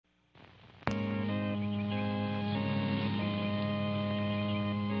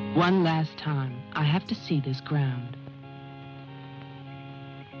One last time, I have to see this ground.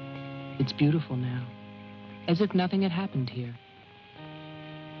 It's beautiful now, as if nothing had happened here.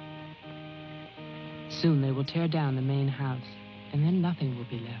 Soon they will tear down the main house, and then nothing will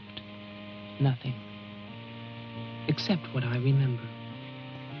be left. Nothing. Except what I remember.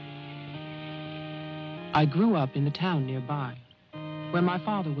 I grew up in the town nearby, where my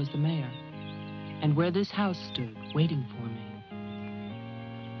father was the mayor, and where this house stood waiting for me.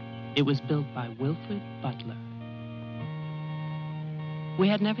 It was built by Wilfred Butler. We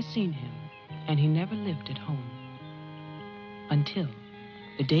had never seen him, and he never lived at home. Until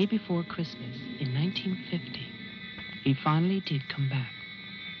the day before Christmas in 1950, he finally did come back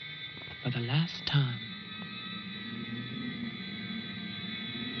for the last time.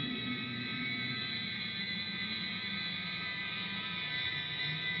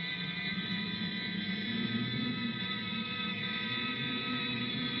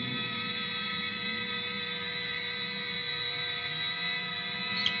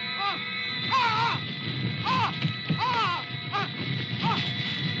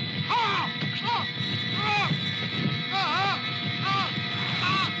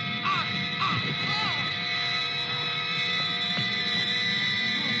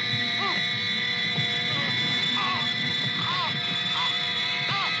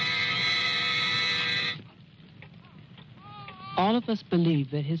 All of us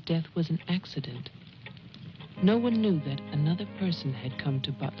believed that his death was an accident. No one knew that another person had come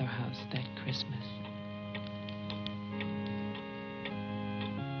to Butler House that Christmas.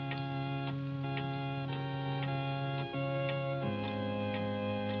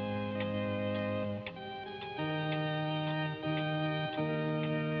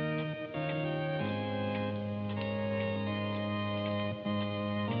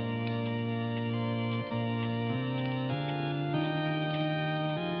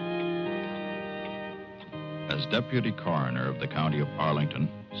 As Deputy Coroner of the County of Arlington,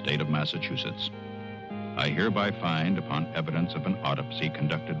 State of Massachusetts, I hereby find, upon evidence of an autopsy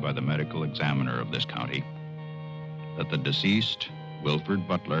conducted by the medical examiner of this county, that the deceased, Wilfred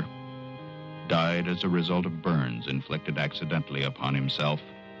Butler, died as a result of burns inflicted accidentally upon himself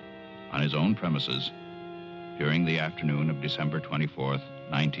on his own premises during the afternoon of December 24th,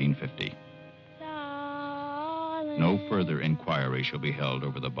 1950. No further inquiry shall be held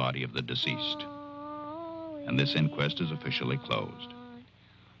over the body of the deceased, and this inquest is officially closed.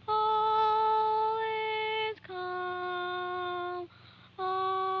 All is calm,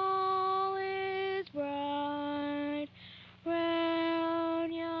 all is bright,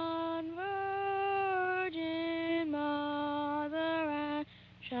 round yon Virgin Mother and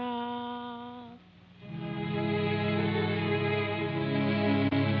Child.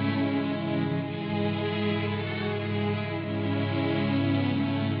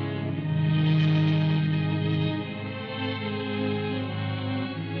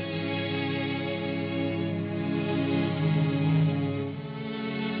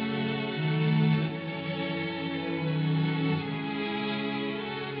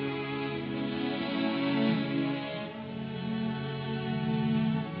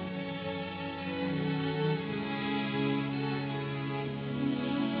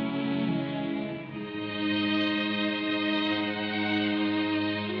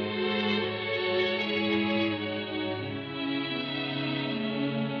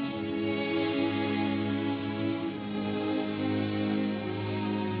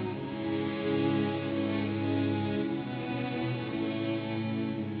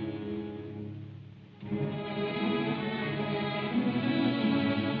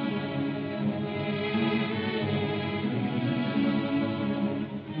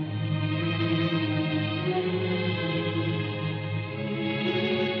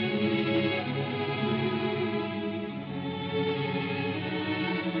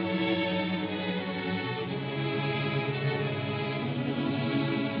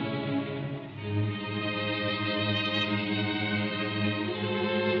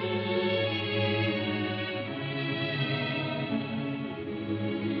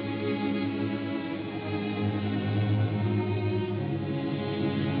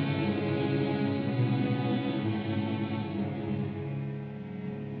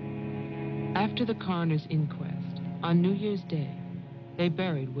 After the coroner's inquest, on New Year's Day, they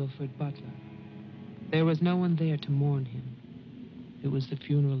buried Wilfred Butler. There was no one there to mourn him. It was the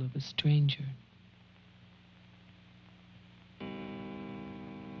funeral of a stranger.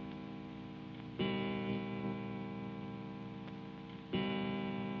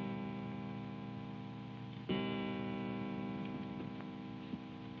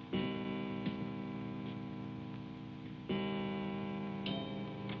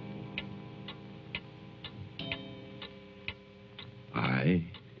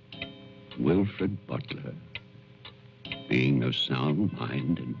 Wilfred Butler, being of sound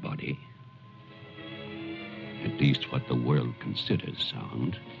mind and body, at least what the world considers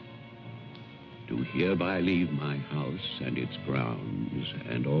sound, do hereby leave my house and its grounds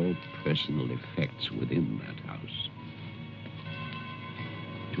and all personal effects within that house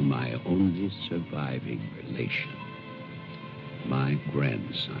to my only surviving relation, my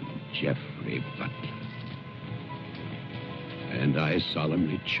grandson, Geoffrey Butler. And I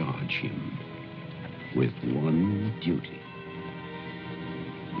solemnly charge him with one duty.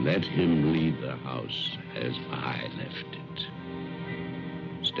 Let him leave the house as I left it,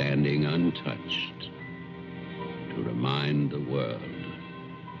 standing untouched to remind the world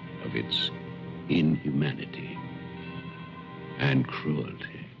of its inhumanity and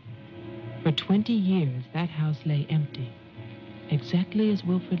cruelty. For 20 years, that house lay empty, exactly as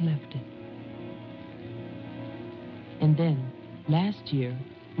Wilfred left it. And then, last year,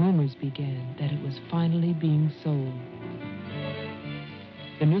 rumors began that it was finally being sold.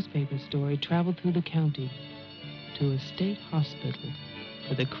 The newspaper story traveled through the county to a state hospital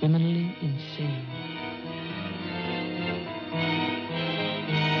for the criminally insane.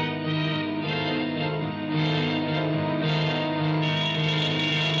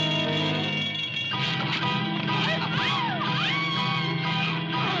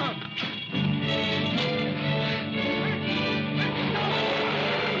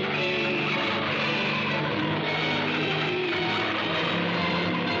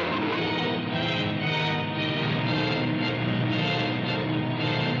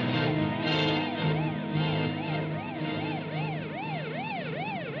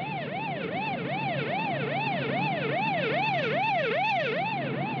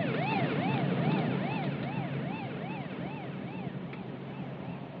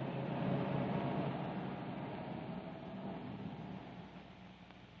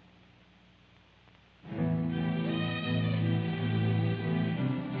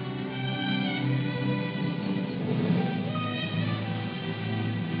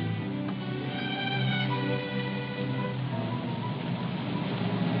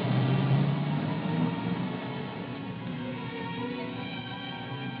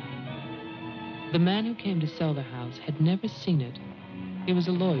 The man who came to sell the house had never seen it. He was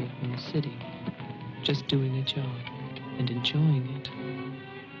a lawyer from the city, just doing a job and enjoying it.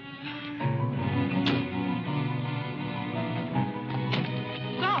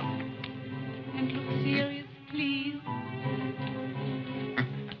 Stop! And look serious, please.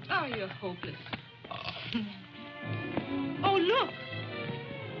 Oh, you're hopeless. Oh, look!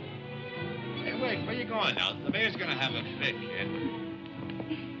 Hey, wait, where you going now? The mayor's gonna have a fit, kid.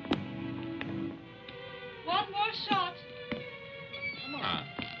 One more shot. Come on.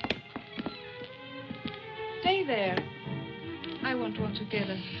 Stay there. I want one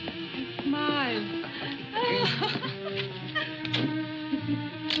together. And smile.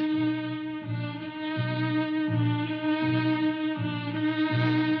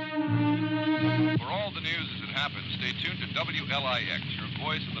 For all the news as it happens, stay tuned to WLIX, your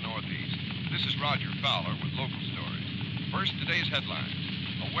voice of the Northeast. This is Roger Fowler with local stories. First, today's headlines.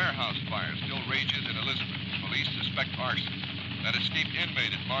 A warehouse fire still rages in Elizabeth. Police suspect arson. That escaped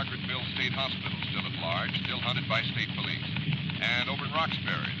inmate at Margaretville State Hospital still at large, still hunted by state police. And over in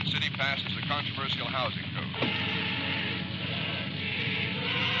Roxbury, the city passes a controversial housing code.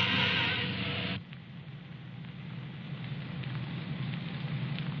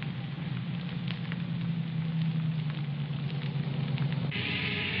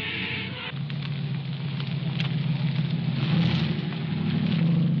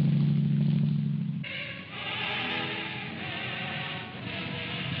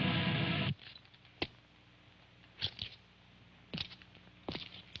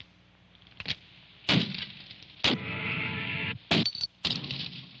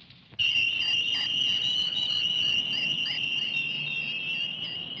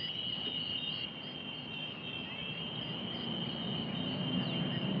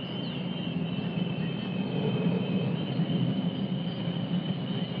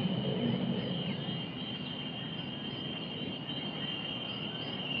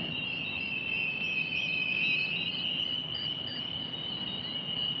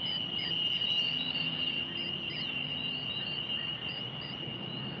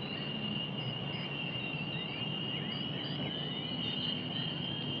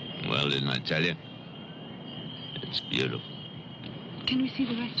 Well, didn't I tell you? It's beautiful. Can we see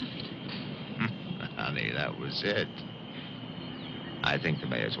the rest of it? Honey, that was it. I think the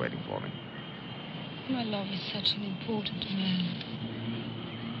mayor's waiting for me. My love is such an important man.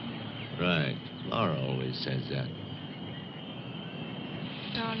 Right. Laura always says that.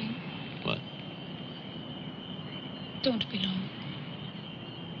 Darling, What? Don't be long.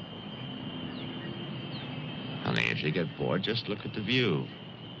 Honey, if you get bored, just look at the view.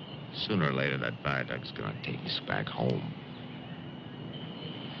 Sooner or later, that viaduct's gonna take us back home.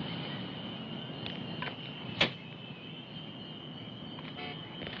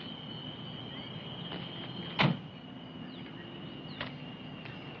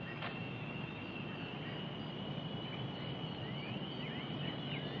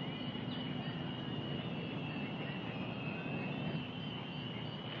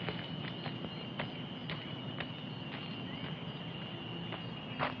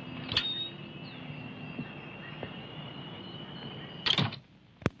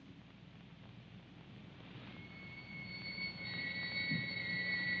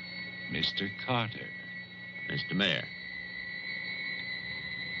 Mr. Carter. Mr. Mayor.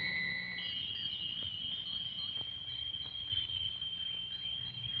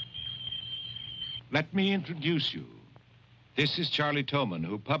 Let me introduce you. This is Charlie Toman,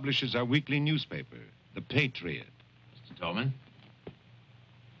 who publishes our weekly newspaper, The Patriot. Mr. Tolman?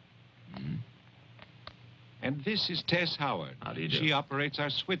 And this is Tess Howard. How do you do? She operates our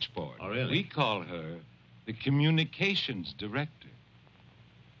switchboard. Oh, really? We call her the communications director.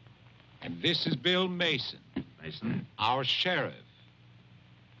 And this is Bill Mason. Mason? Our sheriff.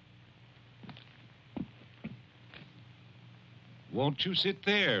 Won't you sit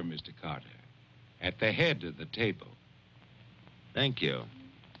there, Mr. Carter, at the head of the table? Thank you.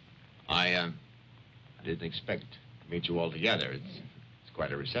 I didn't expect to meet you all together. It's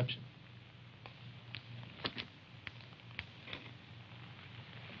quite a reception.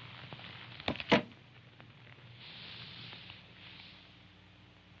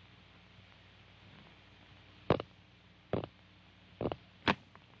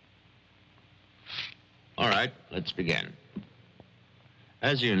 All right, let's begin.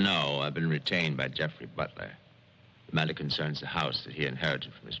 As you know, I've been retained by Jeffrey Butler. The matter concerns the house that he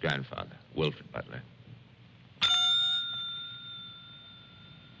inherited from his grandfather, Wilfred Butler.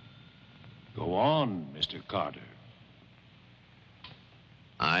 Go on, Mr. Carter.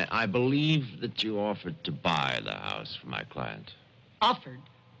 I believe that you offered to buy the house for my client. Offered.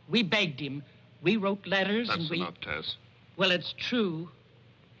 We begged him. We wrote letters and we... That's enough, Tess. Well, it's true.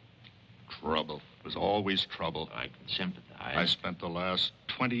 Trouble. It was always trouble. I can sympathize. I spent the last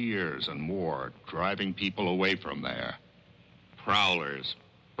 20 years and more driving people away from there. Prowlers,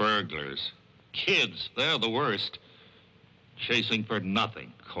 burglars, kids, they're the worst. Chasing for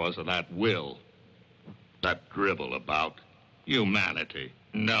nothing because of that will. That drivel about humanity.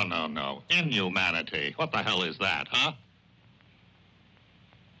 No, no, no. Inhumanity. What the hell is that, huh?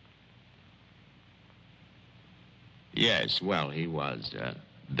 Yes, well, he was a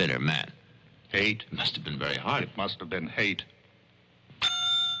bitter man. Hate. It must have been very hard. It must have been hate.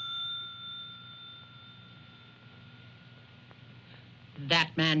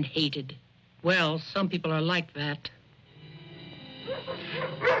 That man hated. Well, some people are like that.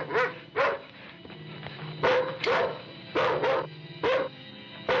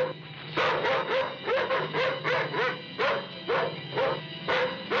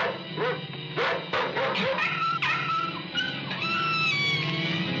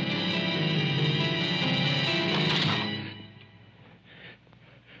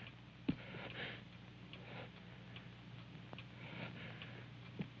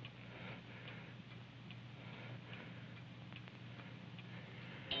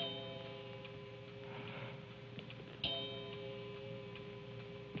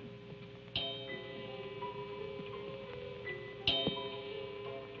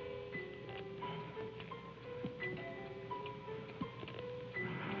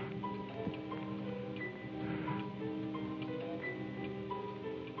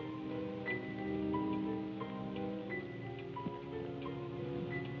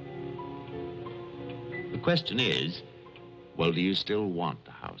 The question is, well, do you still want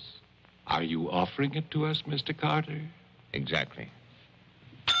the house? Are you offering it to us, Mr. Carter? Exactly.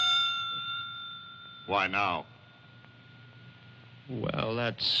 Why now? Well,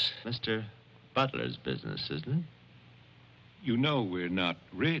 that's Mr. Butler's business, isn't it? You know we're not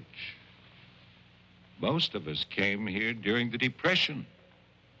rich. Most of us came here during the Depression.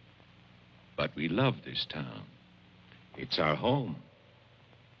 But we love this town. It's our home.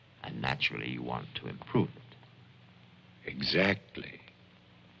 And naturally, you want to improve it. Exactly.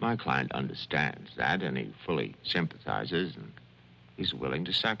 My client understands that, and he fully sympathizes, and he's willing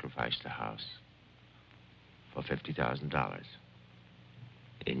to sacrifice the house for $50,000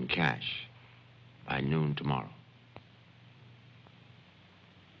 in cash by noon tomorrow.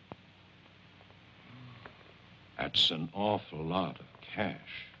 That's an awful lot of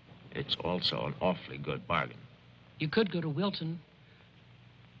cash. It's also an awfully good bargain. You could go to Wilton.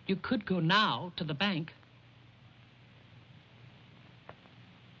 You could go now to the bank.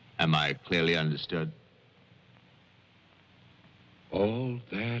 Am I clearly understood? All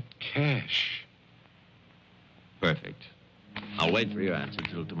that cash. Perfect. I'll wait for your answer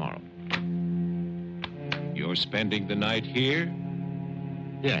till tomorrow. You're spending the night here?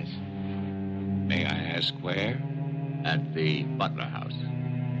 Yes. May I ask where? At the Butler House.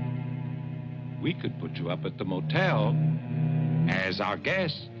 We could put you up at the motel as our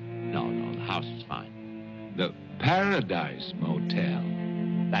guest. No, the house is fine. The Paradise Motel.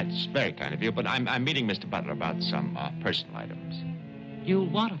 That's very kind of you, but I'm meeting Mr. Butler about some personal items.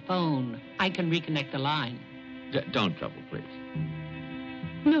 You'll want a phone. I can reconnect the line. Don't trouble, please.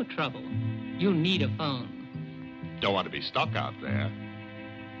 No trouble. You need a phone. Don't want to be stuck out there.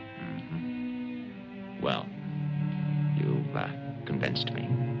 Mm-hmm. Well, you've convinced me.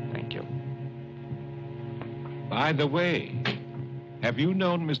 Thank you. By the way, have you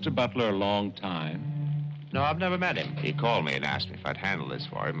known Mr. Butler a long time? No, I've never met him. He called me and asked me if I'd handle this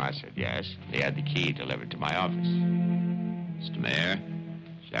for him. I said yes. He had the key delivered to my office. Mr. Mayor,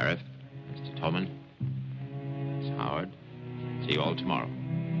 Sheriff, Mr. Tolman, Miss Howard, see you all tomorrow.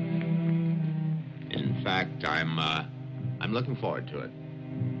 In fact, I'm looking forward to it.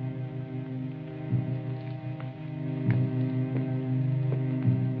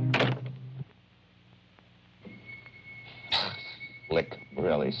 Slick,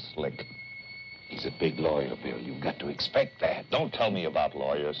 really slick. He's a big lawyer, Bill. You've got to expect that. Don't tell me about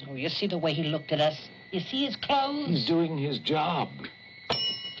lawyers. Oh, you see the way he looked at us? You see his clothes? He's doing his job.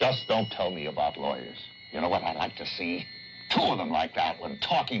 Just don't tell me about lawyers. You know what I'd like to see? Two of them like that one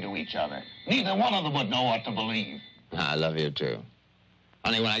talking to each other. Neither one of them would know what to believe. I love you, too.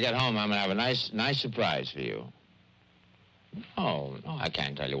 Honey, when I get home, I'm going to have a nice surprise for you. Oh, no, I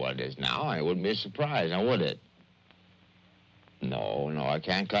can't tell you what it is now. It wouldn't be a surprise, now would it? No, I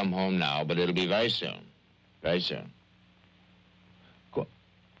can't come home now, but it'll be very soon. Very soon.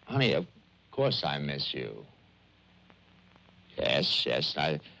 Honey, of course I miss you. Yes,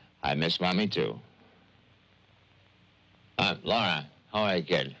 I miss Mommy, too. Laura, how are you,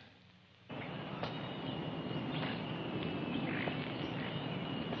 kid?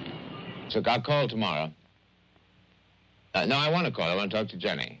 So I'll call tomorrow. No, I want to call. I want to talk to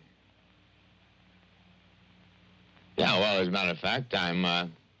Jenny. Yeah, well, as a matter of fact, I'm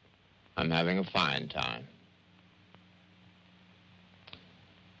having a fine time.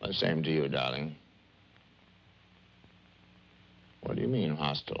 Well, same to you, darling. What do you mean,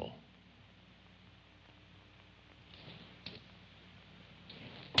 hostile?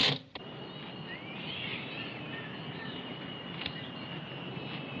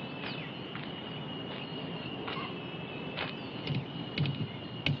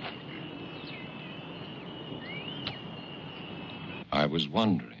 I was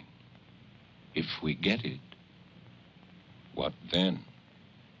wondering, if we get it, what then?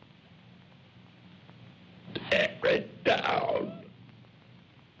 Tear it down.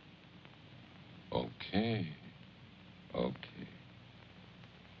 Okay.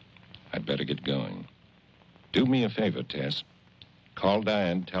 I'd better get going. Do me a favor, Tess. Call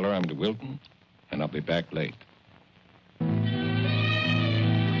Diane, tell her I'm to Wilton, and I'll be back late.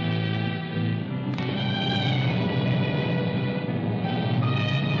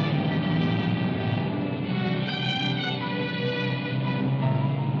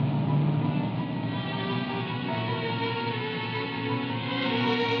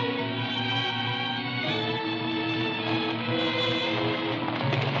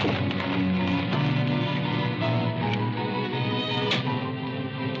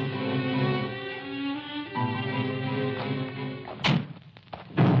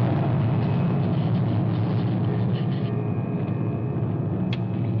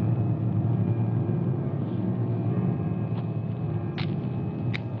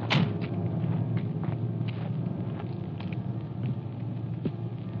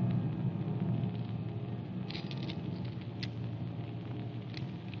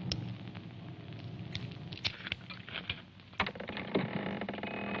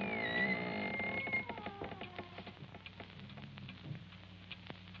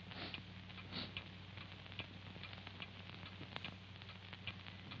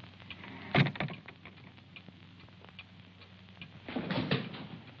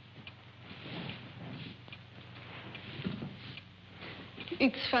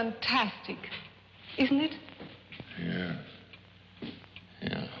 It's fantastic, isn't it? Yeah.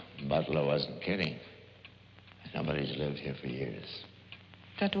 Butler wasn't kidding. Nobody's lived here for years.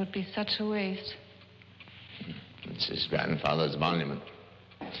 That would be such a waste. It's his grandfather's monument.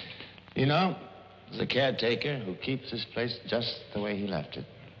 You know, There's a caretaker who keeps this place just the way he left it.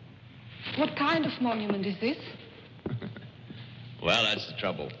 What kind of monument is this? Well, that's the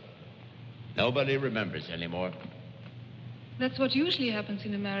trouble. Nobody remembers anymore. That's what usually happens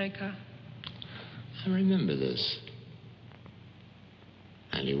in America. I remember this.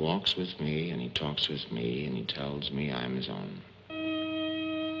 And he walks with me, and he talks with me, and he tells me I'm his own.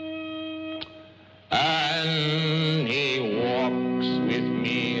 And he walks with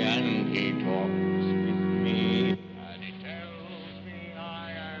me, and he talks with me, and he tells me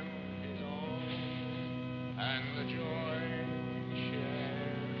I am his own, and the joy we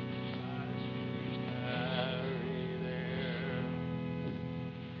share as we tarry there.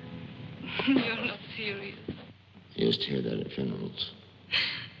 You're not serious. I used to hear that at funerals.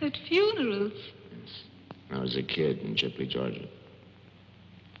 At funerals? Yes. When I was a kid in Chipley, Georgia.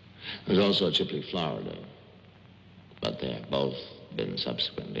 There was also a Chipley Flower Day. But they have both been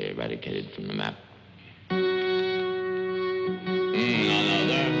subsequently eradicated from the map. None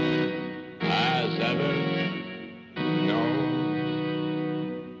other has ever known.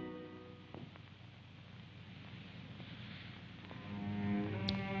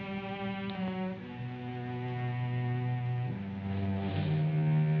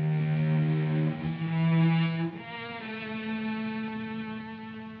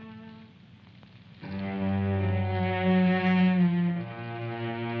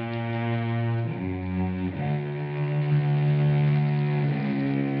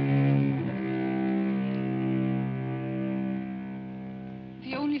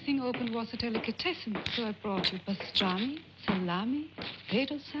 Was a delicatessen, so I brought you pastrami, salami,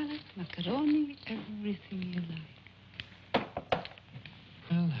 potato salad, macaroni, everything you like.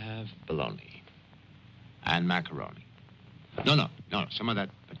 I'll have bologna and macaroni. No, some of that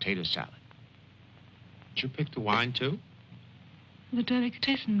potato salad. Did you pick the wine, too? The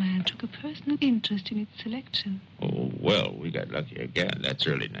delicatessen man took a personal interest in its selection. Oh, well, we got lucky again. That's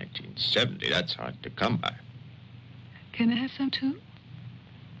early 1970. That's hard to come by. Can I have some, too?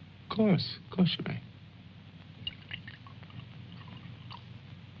 Of course you may.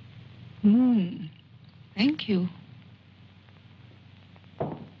 Thank you.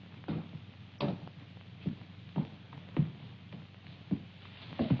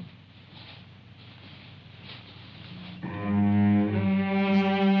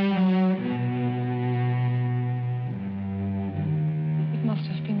 It must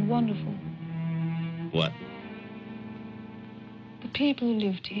have been wonderful. What? The people who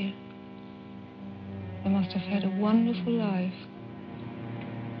lived here. They must have had a wonderful life.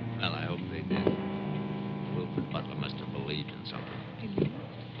 Well, I hope they did. Wilfred Butler must have believed in something.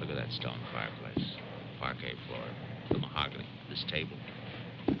 Look at that stone fireplace, parquet floor, the mahogany, this table.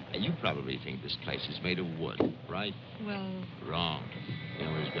 Now, you probably think this place is made of wood, right? Well... Wrong. You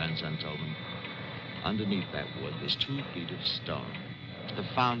know what his grandson told me? Underneath that wood, there's 2 feet of stone. The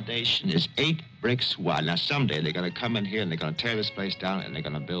foundation is 8 bricks wide. Now, someday they're going to come in here and they're going to tear this place down and they're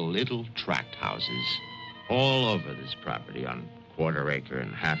going to build little tract houses all over this property on quarter-acre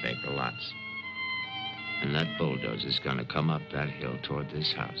and half-acre lots. And that bulldozer's going to come up that hill toward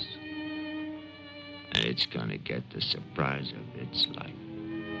this house. And it's going to get the surprise of its life.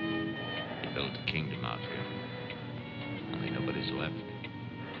 They built a kingdom out here. Only nobody's left.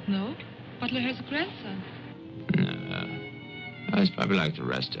 No? Butler has a grandson. No. He's probably like the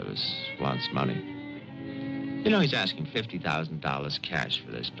rest of us, wants money. You know, he's asking $50,000 cash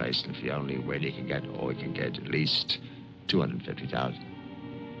for this place, and if he only wait, he can get at least $250,000.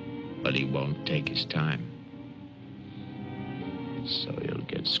 But he won't take his time. So he'll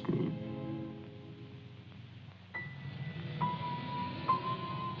get screwed.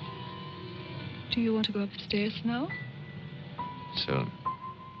 Do you want to go upstairs now? Soon.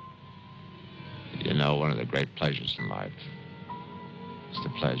 You know, one of the great pleasures in life is the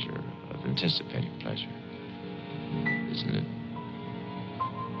pleasure of anticipating pleasure. Isn't it?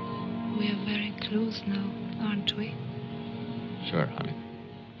 We are very close now, aren't we? Sure, honey.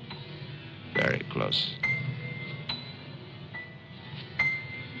 Very close.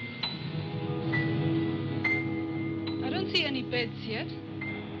 I don't see any beds yet.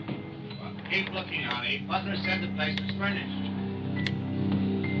 Well, keep looking, honey. Butler said the place was furnished.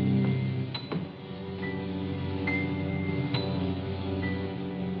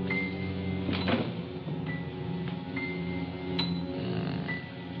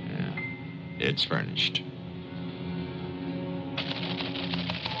 It's furnished.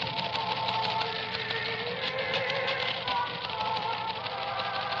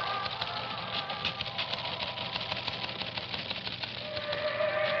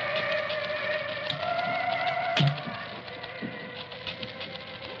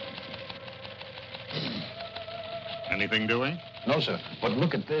 Anything doing? No, sir. But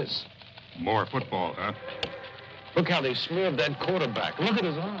look at this. More football, huh? Look how they smeared that quarterback. Look at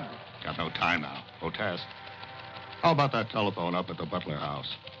his arm. Got no time now. Protest. How about that telephone up at the Butler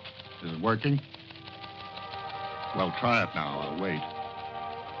house? Is it working? Well, try it now. I'll wait.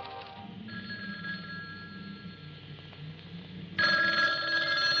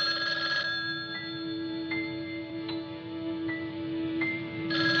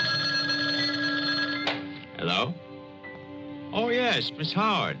 Hello? Oh, yes, Miss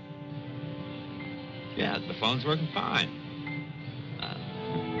Howard. Yeah, the phone's working fine.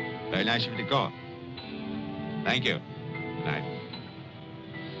 Very nice of you to call. Thank you. Good night.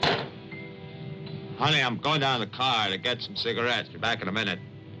 Honey, I'm going down to the car to get some cigarettes. Be back in a minute.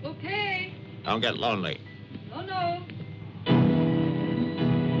 Okay. Don't get lonely. No, no.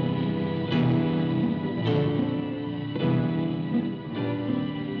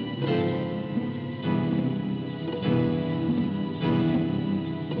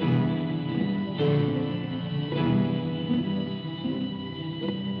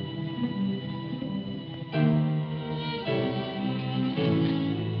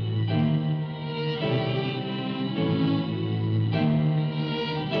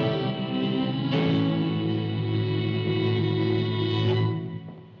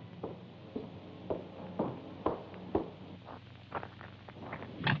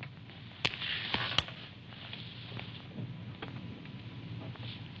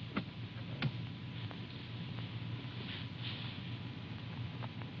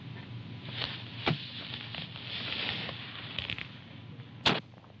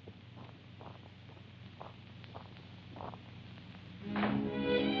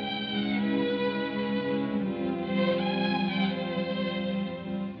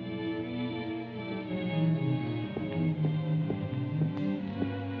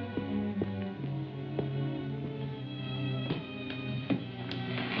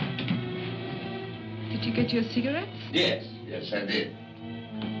 Did you get your cigarettes? Yes, I did.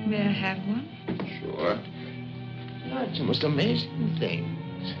 May I have one? Sure. It's the most amazing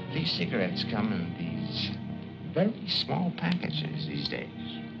things. These cigarettes come in these very small packages these days.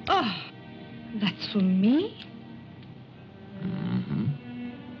 Oh, that's for me?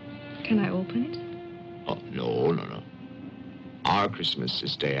 Mm-hmm. Can I open it? Oh, no. Our Christmas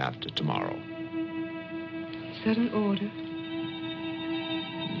is day after tomorrow. Is that an order?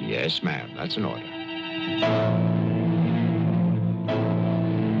 Yes, ma'am, that's an order.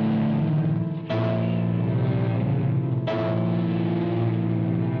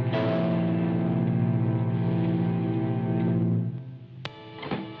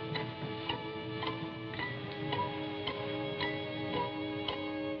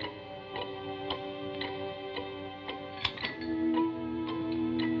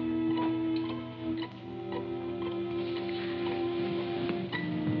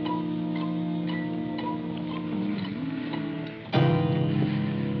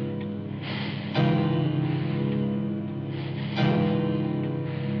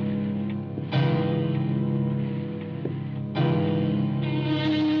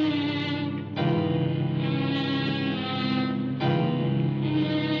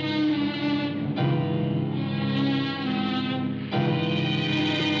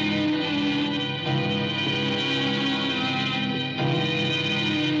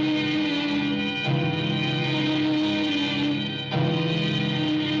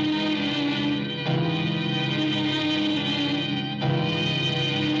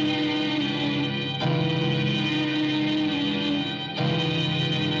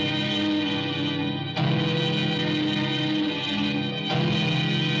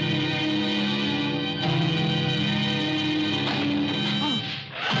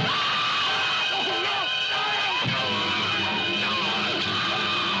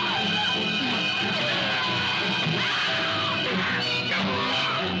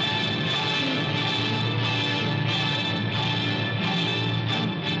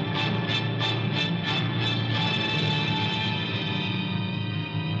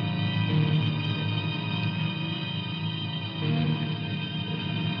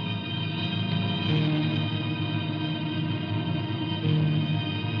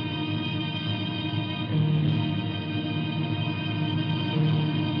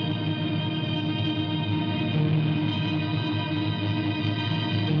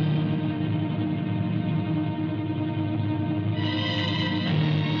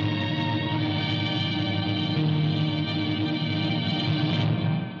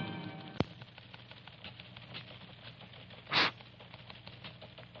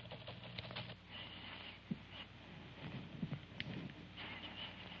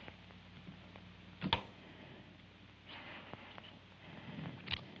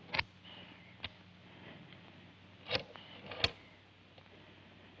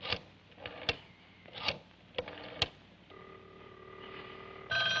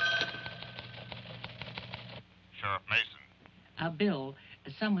 Bill,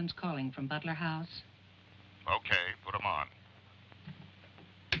 someone's calling from Butler House. Okay, put him on.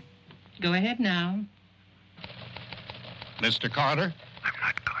 Go ahead now. Mr. Carter? I'm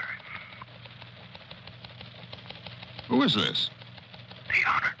not Carter. Who is this? The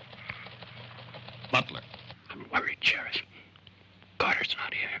honor. Butler. I'm worried, Sheriff. Carter's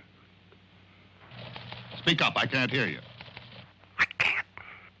not here. Speak up, I can't hear you. I can't.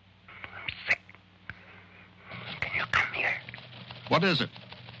 I'm sick. Can you come here? What is it?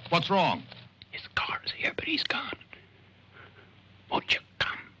 What's wrong? His car's here, but he's gone. Won't you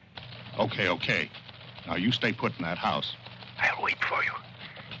come? Okay. Now, you stay put in that house. I'll wait for you.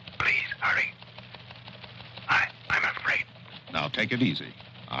 Please, hurry. I'm afraid. Now, take it easy.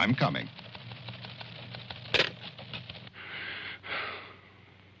 I'm coming.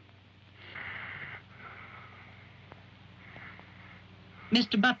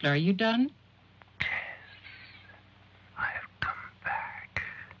 Mr. Butler, are you done? Tess, I have come back.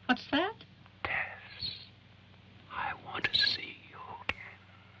 What's that? Tess, I want to see you again.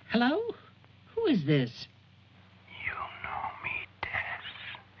 Hello? Who is this? You know me, Tess.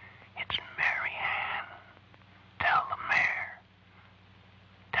 It's Mary Ann. Tell the mayor.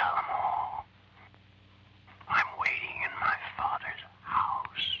 Tell them all. I'm waiting in my father's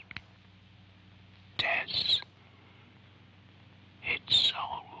house. Tess. It's so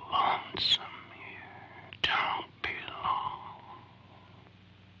lonesome here. Don't be long.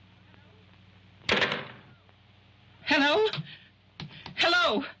 Hello?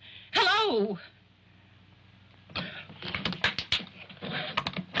 Hello? Hello?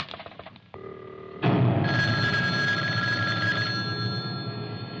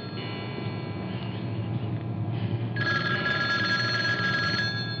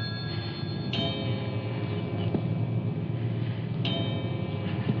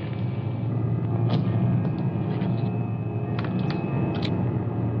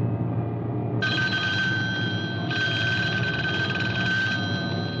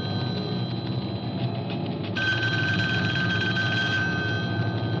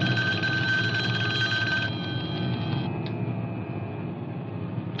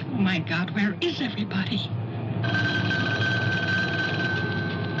 Oh, my God, where is everybody?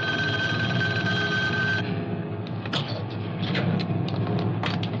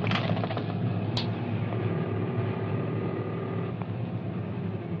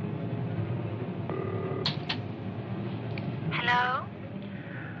 Hello?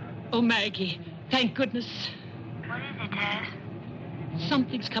 Oh, Maggie, thank goodness. What is it, Tess?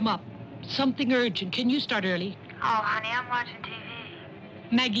 Something's come up. Something urgent. Can you start early? Oh, honey, I'm watching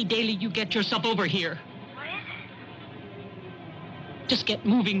TV. Maggie Daly, you get yourself over here. What is it? Just get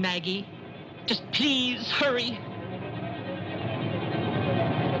moving, Maggie. Just please hurry.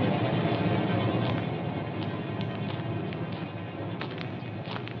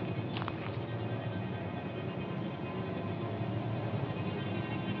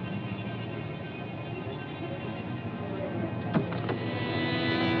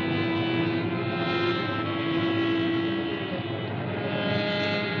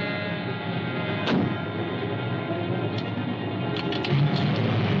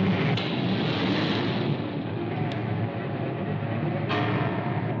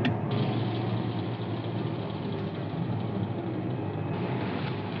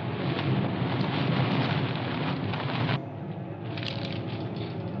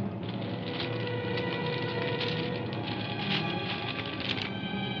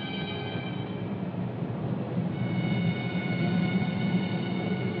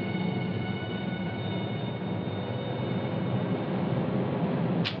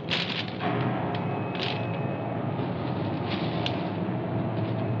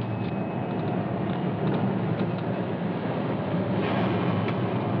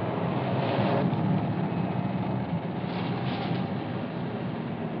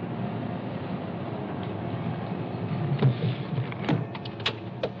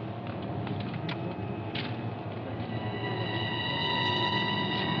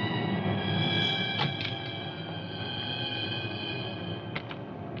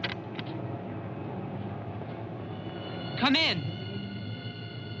 Come in.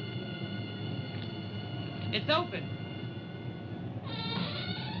 It's open.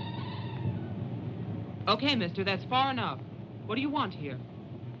 Okay, mister, that's far enough. What do you want here?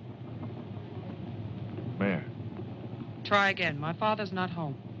 Mayor, Try again. My father's not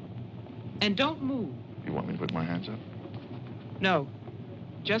home. And don't move. you want me to put my hands up? No.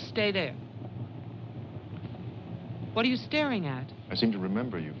 Just stay there. What are you staring at? I seem to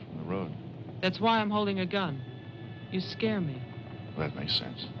remember you from the road. That's why I'm holding a gun. You scare me. Well, that makes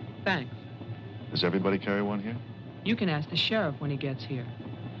sense. Thanks. Does everybody carry one here? You can ask the sheriff when he gets here.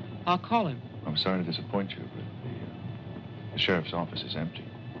 I'll call him. I'm sorry to disappoint you, but the sheriff's office is empty.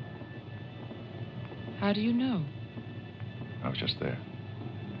 How do you know? I was just there.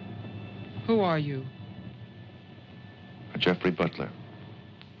 Who are you? Jeffrey Butler.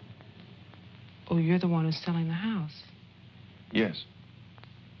 Oh, you're the one who's selling the house. Yes.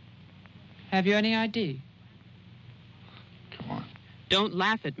 Have you any ID? Come on. Don't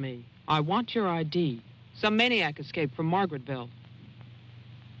laugh at me. I want your ID. Some maniac escaped from Margaretville.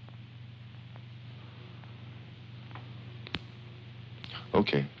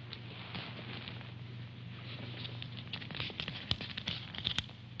 Okay.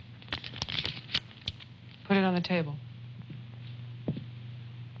 Put it on the table.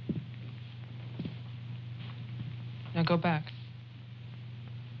 Now go back.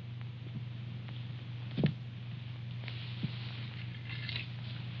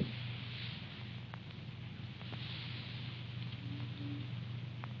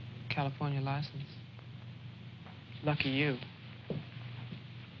 California license. Lucky you.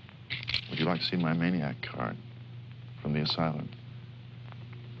 Would you like to see my maniac card from the asylum?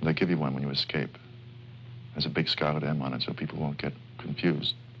 They give you one when you escape. There's a big scarlet M on it so people won't get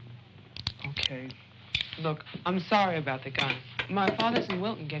confused. Okay. Look, I'm sorry about the gun. My father's in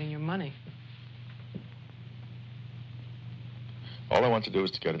Wilton getting your money. All I want to do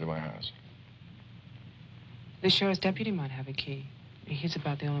is to get into my house. The sheriff's deputy might have a key. He's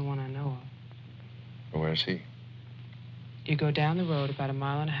about the only one I know of. Well, where's he? You go down the road about 1.5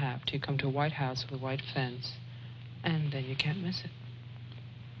 miles till you come to a white house with a white fence. And then you can't miss it.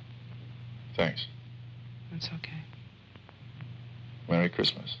 Thanks. That's okay. Merry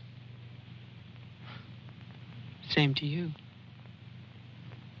Christmas. Same to you.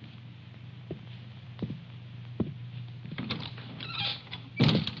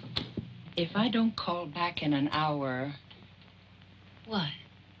 If I don't call back in an hour... What?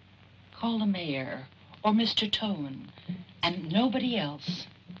 Call the mayor or Mr. Tone and nobody else.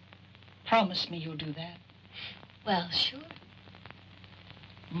 Promise me you'll do that. Well, sure.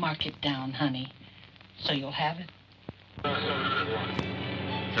 Mark it down, honey, so you'll have it.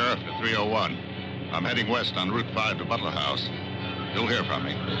 Sheriff to 301. I'm heading west on Route 5 to Butler House. You'll hear from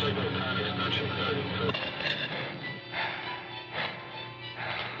me.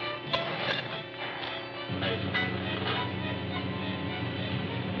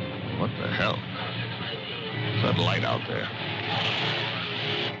 What the hell? What's that light out there?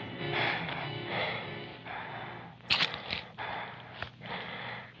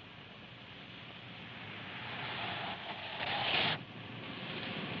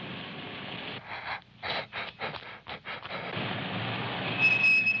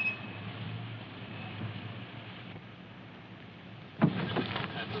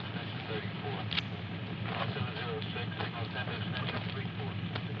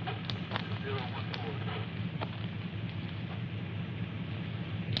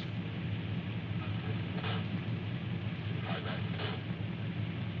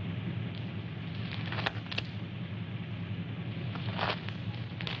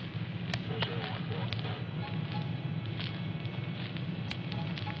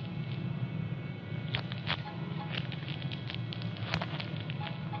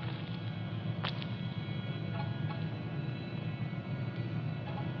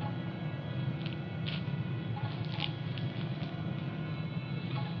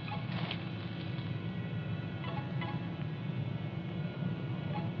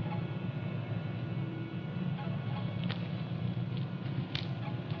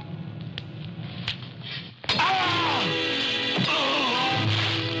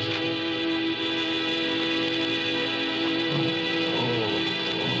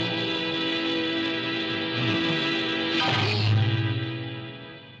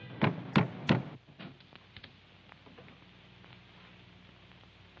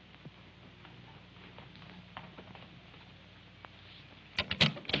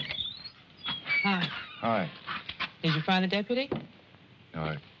 Hi. Hi. Did you find the deputy? No,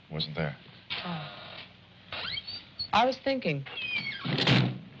 I wasn't there. Oh. I was thinking,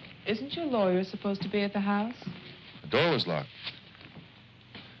 isn't your lawyer supposed to be at the house? The door was locked.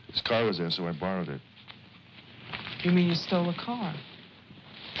 His car was there, so I borrowed it. You mean you stole a car?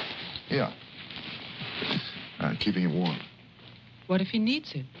 Yeah. Keeping it warm. What if he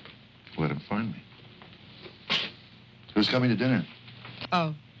needs it? Let him find me. Who's coming to dinner?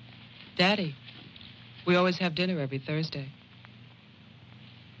 Oh, Daddy. We always have dinner every Thursday.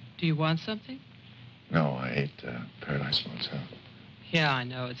 Do you want something? No, I ate Paradise Motel. Yeah, I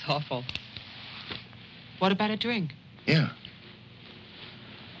know. It's awful. What about a drink? Yeah.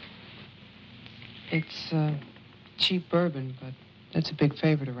 It's cheap bourbon, but that's a big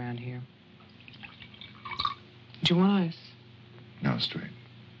favorite around here. Do you want ice? No, straight.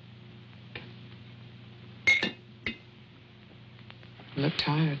 You look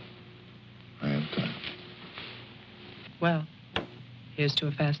tired. I am tired. Well, here's to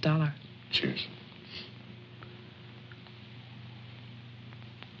a fast dollar. Cheers.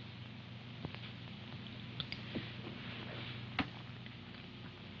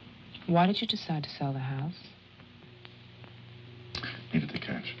 Why did you decide to sell the house? Needed the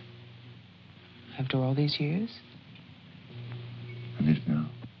cash. After all these years? I need it now.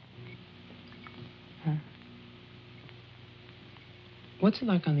 Huh. What's it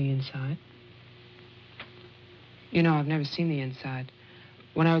like on the inside? You know, I've never seen the inside.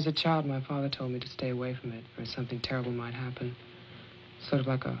 When I was a child, my father told me to stay away from it, or something terrible might happen. Sort of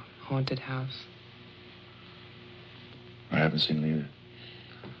like a haunted house. I haven't seen it either.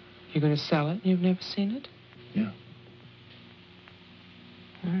 You're going to sell it and you've never seen it? Yeah.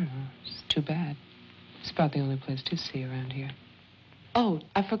 I don't know. It's too bad. It's about the only place to see around here. Oh,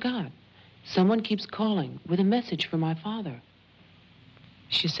 I forgot. Someone keeps calling with a message for my father.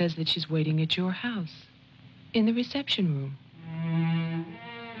 She says that she's waiting at your house, in the reception room.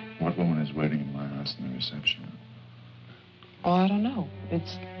 What woman is waiting in my house in the reception room? Oh, I don't know.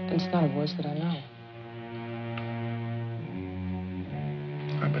 It's not a voice that I know.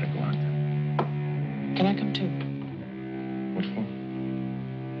 I better go out there. Can I come too? What for?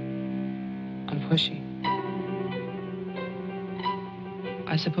 I'm pushy.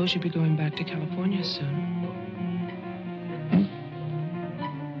 I suppose you'll be going back to California soon.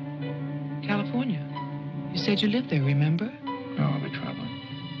 California? You said you lived there, remember? No, I'll be traveling.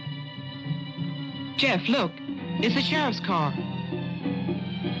 Jeff, look. It's the sheriff's car.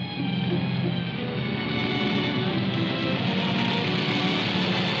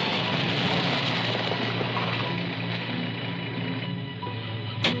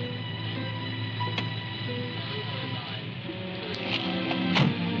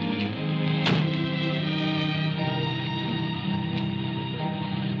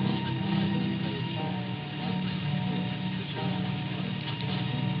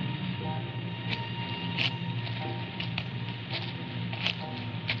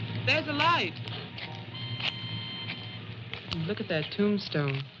 There's a light. Look at that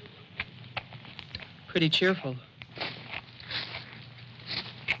tombstone. Pretty cheerful.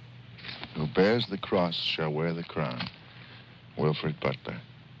 Who bears the cross shall wear the crown. Wilfred Butler.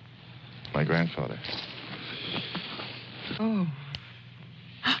 My grandfather. Oh.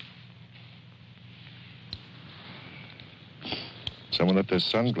 Someone left their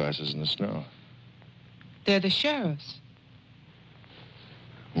sunglasses in the snow. They're the sheriff's.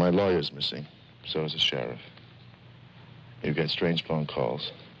 My lawyer's missing. So is the sheriff. You get strange phone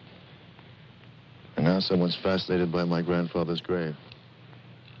calls. And now someone's fascinated by my grandfather's grave.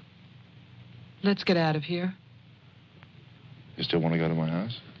 Let's get out of here. You still want to go to my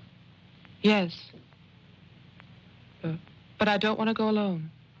house? Yes. But I don't want to go alone.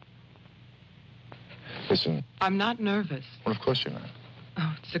 Listen. I'm not nervous. Well, of course you're not.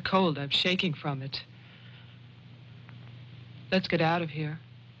 Oh, it's the cold. I'm shaking from it. Let's get out of here.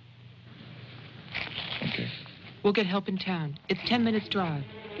 Okay. We'll get help in town. It's 10 minutes' drive.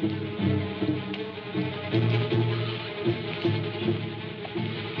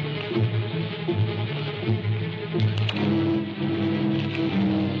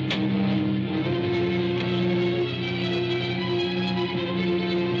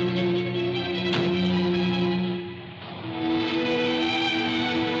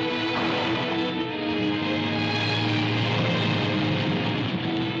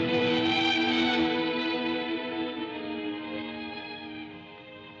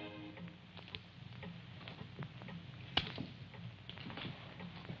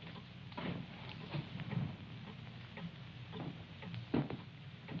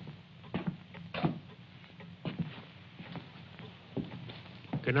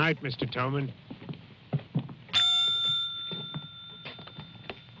 Good night, Mr. Toman.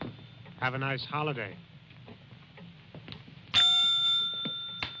 Have a nice holiday.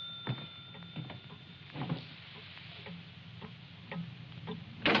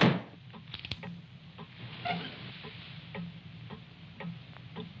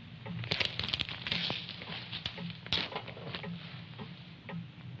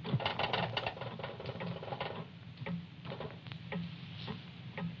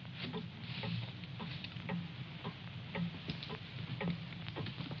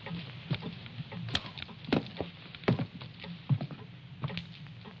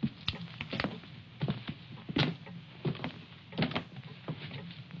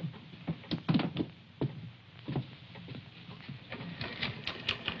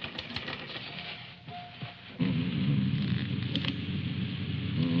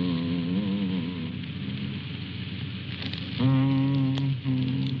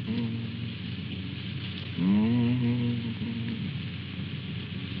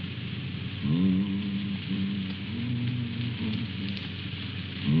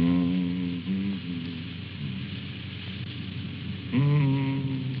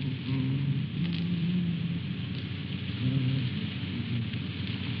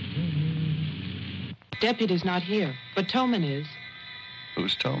 Deputy's not here, but Toman is.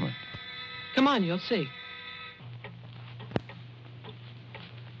 Who's Toman? Come on, you'll see.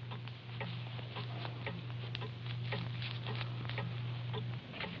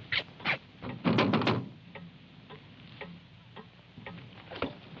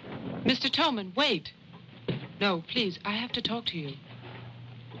 Mr. Toman, wait. No, please, I have to talk to you.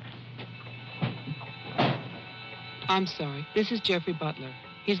 I'm sorry. This is Jeffrey Butler.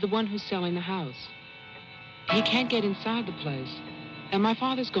 He's the one who's selling the house. He can't get inside the place. And my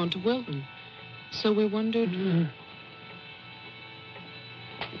father's gone to Wilton. So we wondered...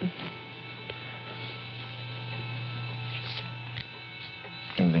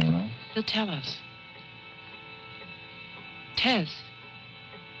 Anything wrong? He'll tell us. Tess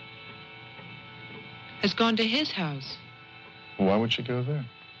has gone to his house. Why would she go there?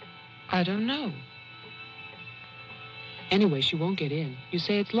 I don't know. Anyway, she won't get in. You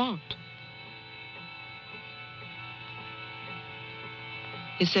say it's locked.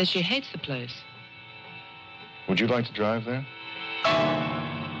 He says she hates the place. Would you like to drive there?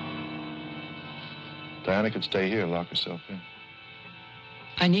 Diana could stay here, lock herself in.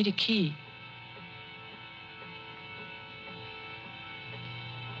 I need a key.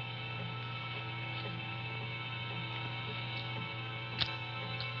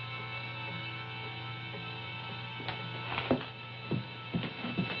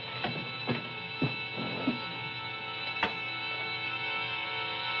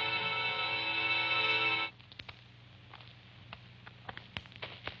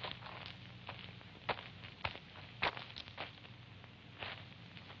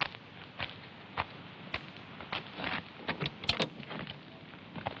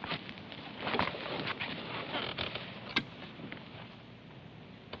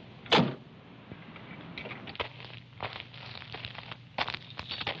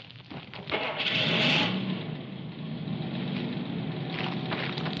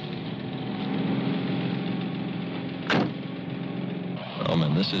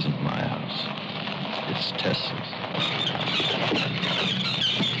 This isn't my house. It's Tess's.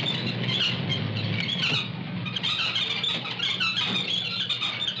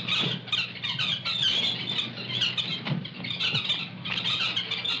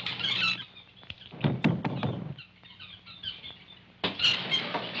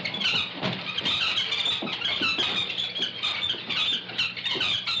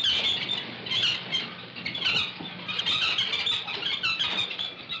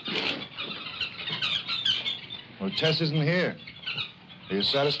 Tess isn't here. Are you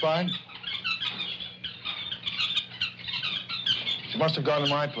satisfied? She must have gone to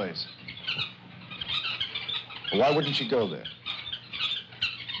my place. Well, why wouldn't she go there?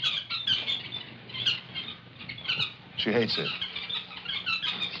 She hates it.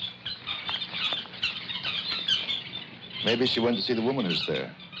 Maybe she went to see the woman who's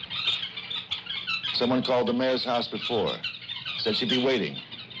there. Someone called the mayor's house before. Said she'd be waiting.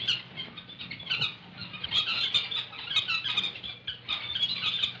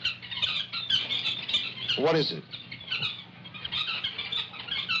 What is it?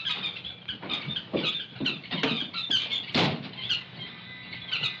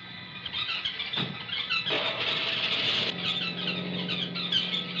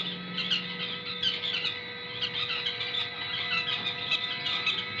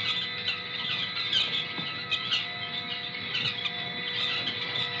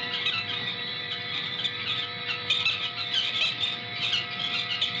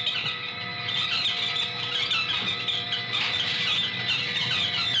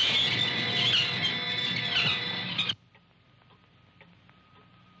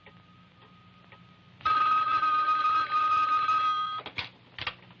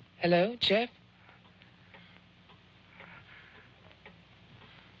 Hello, Jeff?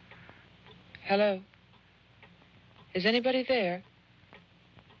 Hello? Is anybody there?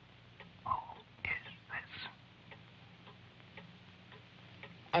 Who is this?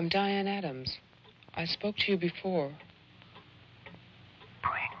 I'm Diane Adams. I spoke to you before.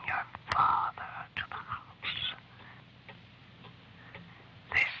 Bring your father to the house.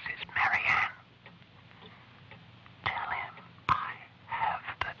 This is Marianne. Tell him I have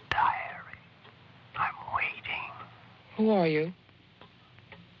the diary. I'm waiting. Who are you?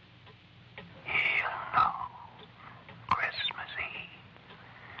 He'll know. Christmas Eve,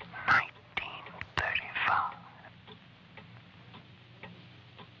 1935.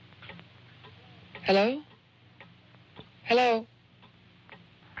 Hello? Hello?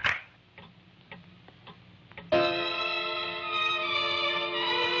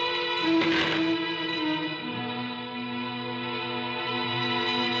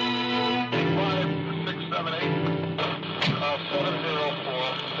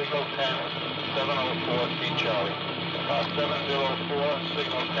 Charlie. 704,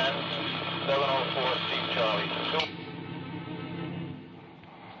 signal 10, 704, C Charlie.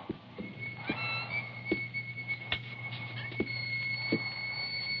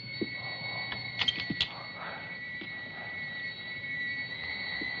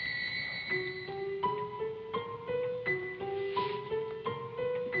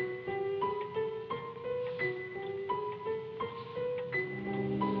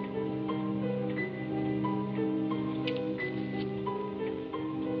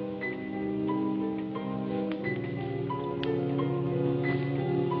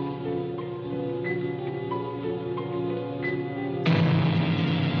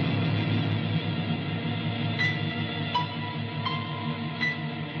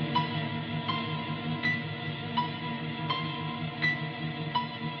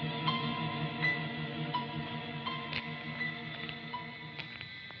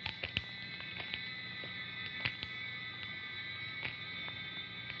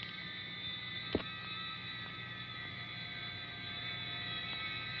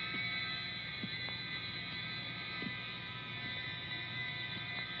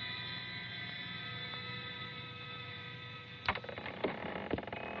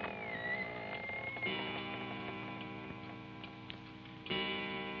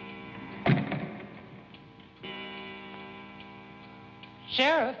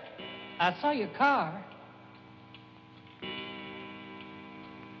 Sheriff, I saw your car.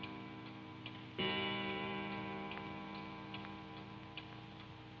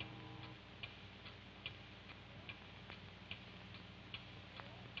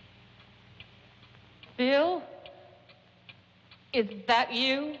 Bill? Is that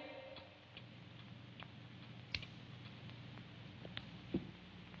you?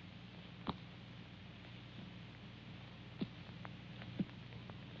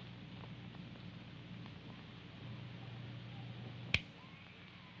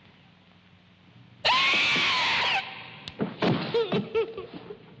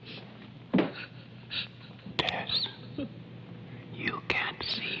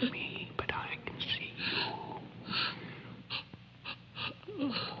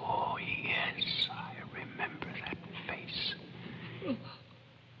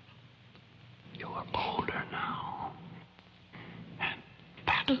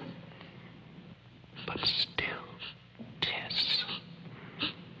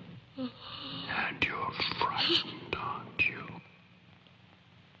 frightened, aren't you?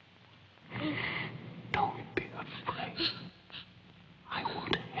 Don't be afraid. I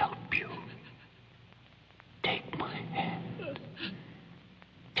want to help you. Take my hand.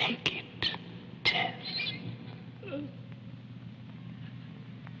 Take it, Tess.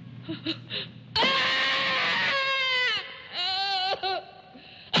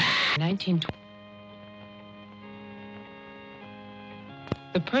 1920.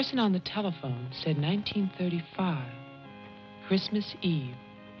 The person on the telephone said 1935, Christmas Eve.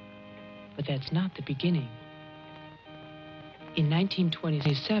 But that's not the beginning. In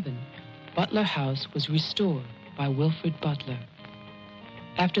 1927, Butler House was restored by Wilfred Butler.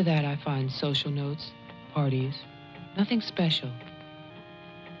 After that, I find social notes, parties, nothing special.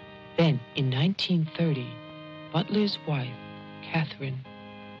 Then, in 1930, Butler's wife, Catherine,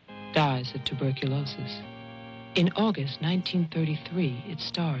 dies of tuberculosis. In August 1933, it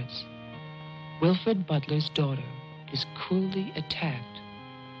starts. Wilfred Butler's daughter is cruelly attacked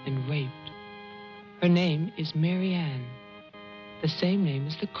and raped. Her name is Mary Ann, the same name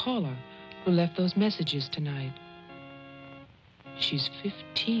as the caller who left those messages tonight. She's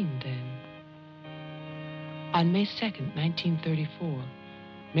 15 then. On May 2nd, 1934,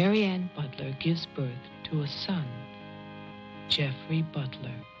 Mary Ann Butler gives birth to a son, Jeffrey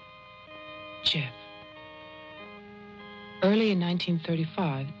Butler. Jeff. Early in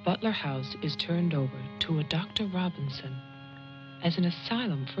 1935, Butler House is turned over to a Dr. Robinson as an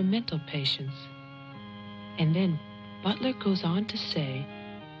asylum for mental patients. And then Butler goes on to say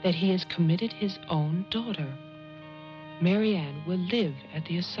that he has committed his own daughter. Mary Ann will live at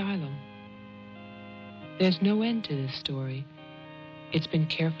the asylum. There's no end to this story. It's been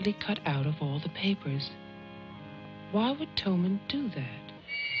carefully cut out of all the papers. Why would Toman do that?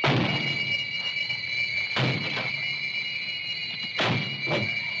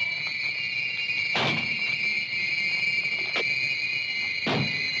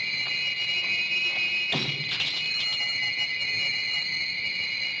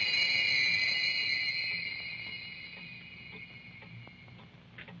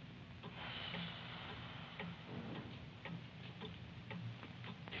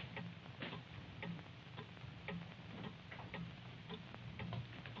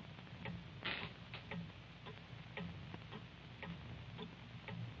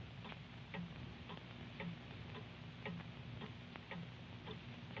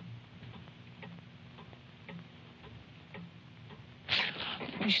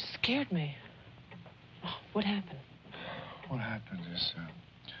 You scared me. Oh, what happened? What happened is,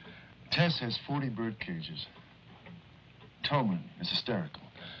 Tess has 40 bird cages. Toman is hysterical.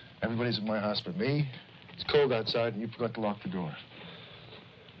 Everybody's at my house but me. It's cold outside, and you forgot to lock the door.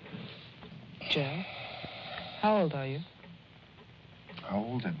 Joe, how old are you? How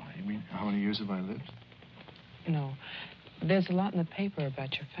old am I? You mean, how many years have I lived? No. There's a lot in the paper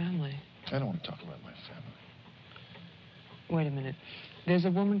about your family. I don't want to talk about my family. Wait a minute. There's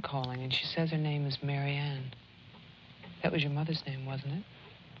a woman calling, and she says her name is Mary Ann. That was your mother's name, wasn't it?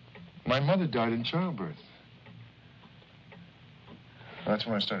 My mother died in childbirth. That's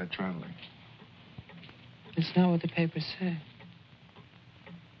when I started traveling. It's not what the papers say.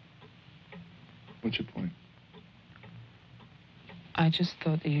 What's your point? I just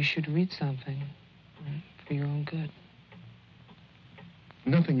thought that you should read something for your own good.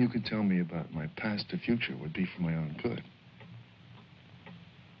 Nothing you could tell me about my past or future would be for my own good.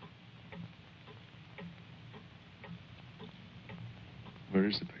 Where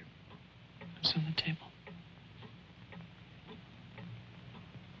is the paper? It's on the table.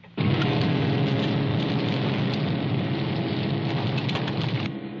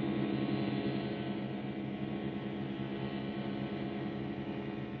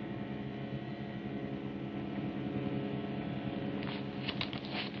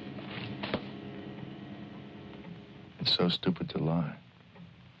 It's so stupid to lie.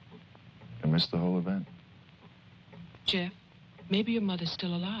 I missed the whole event. Jeff, maybe your mother's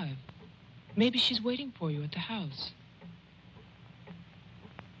still alive. Maybe she's waiting for you at the house.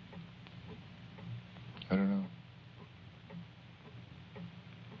 I don't know.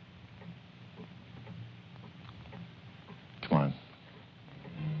 Come on.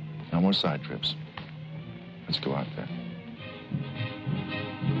 No more side trips. Let's go out there.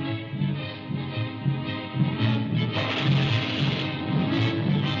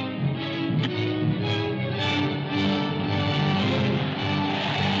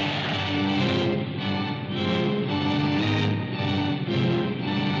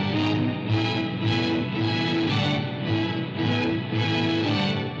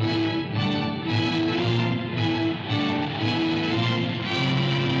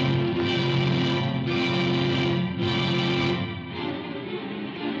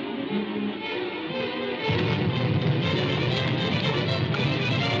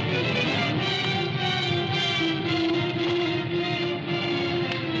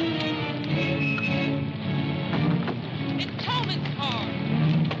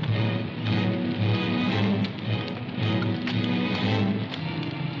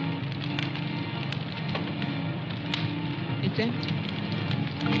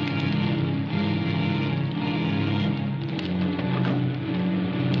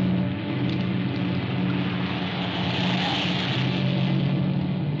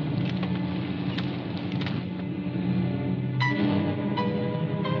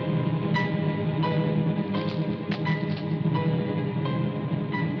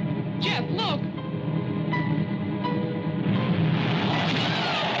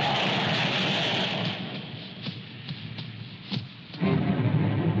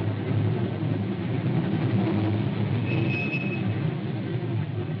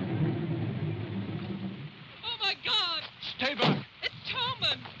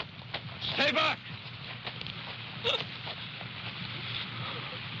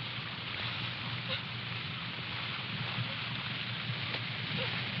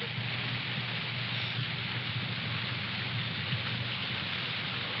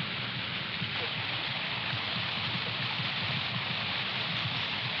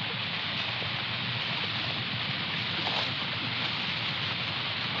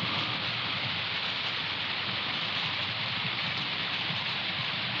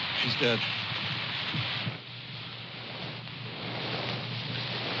 She's dead.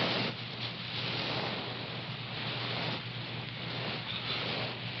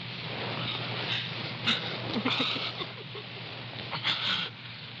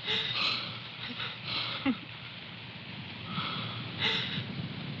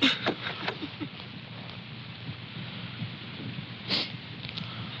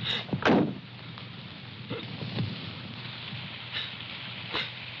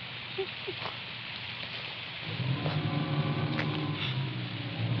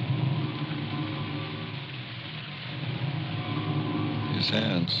 His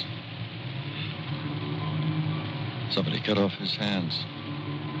hands. Somebody cut off his hands.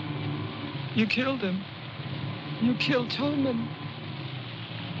 You killed him. You killed Tolman.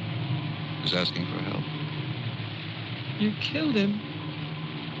 He's asking for help. You killed him.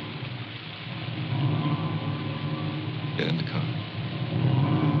 Get in the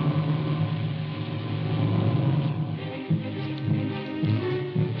car.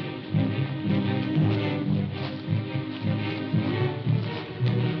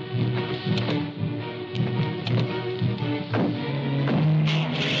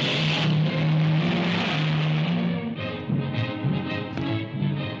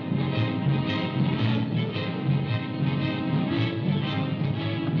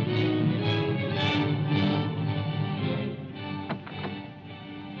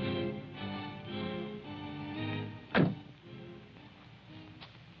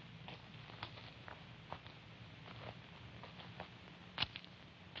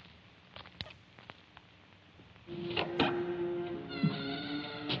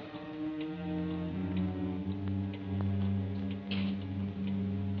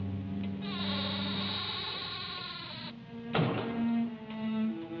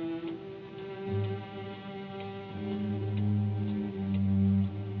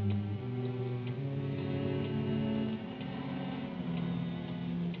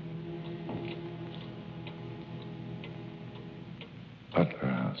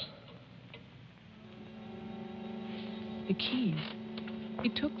 The keys. He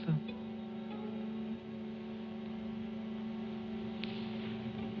took them.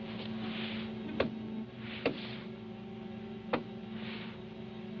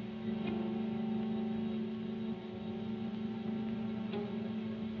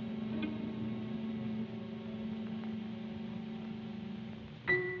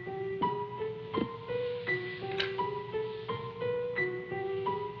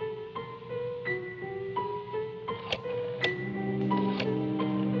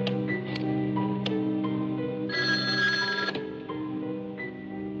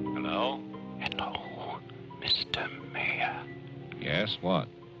 Yes, what?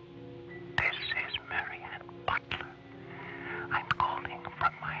 This is Marianne Butler. I'm calling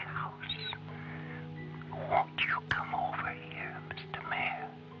from my house. Won't you come over here, Mr. Mayor?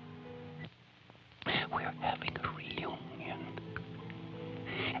 We're having a reunion.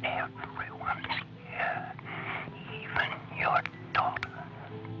 Everyone's here, even your daughter.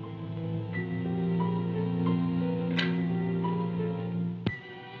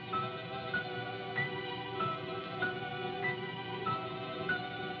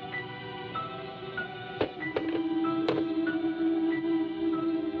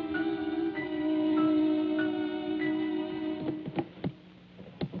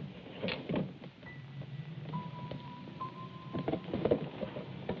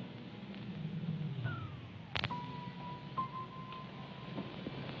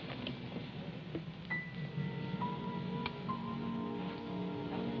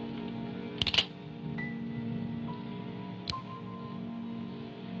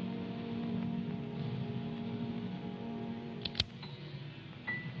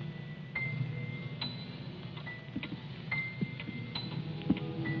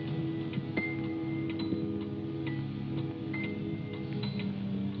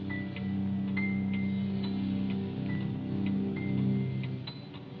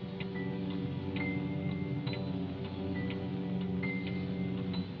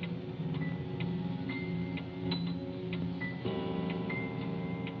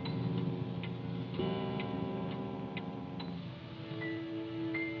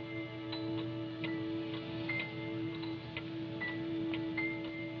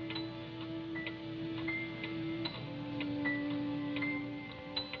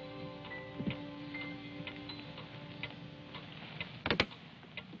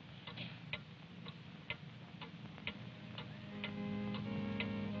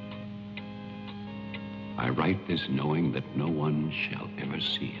 I write this knowing that no one shall ever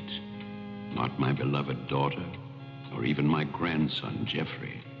see it. Not my beloved daughter, or even my grandson,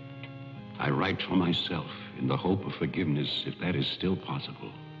 Jeffrey. I write for myself in the hope of forgiveness, if that is still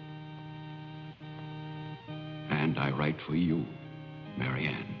possible. And I write for you,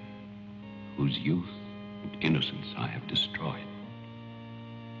 Marianne, whose youth and innocence I have destroyed.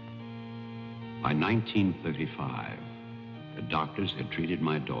 By 1935, the doctors had treated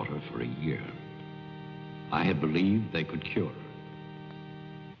my daughter for a year. I had believed they could cure her.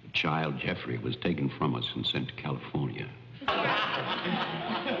 The child, Jeffrey, was taken from us and sent to California.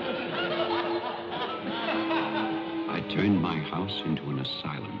 I turned my house into an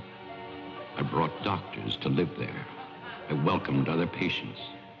asylum. I brought doctors to live there. I welcomed other patients.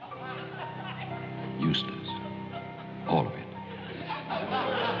 Eustace, all of it.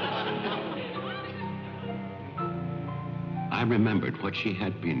 I remembered what she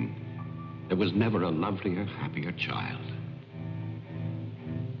had been. There was never a lovelier, happier child.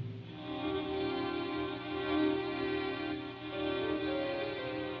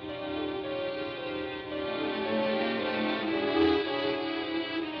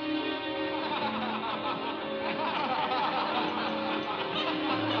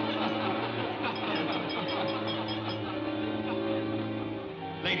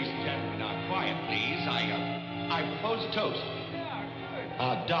 Ladies and gentlemen, now quiet, please. I propose a toast.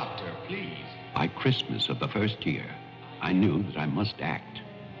 Doctor, please. By Christmas of the first year, I knew that I must act,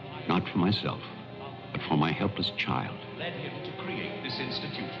 not for myself, but for my helpless child. Led him to create this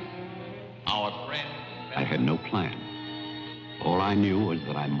institution. Our friend... I had no plan. All I knew was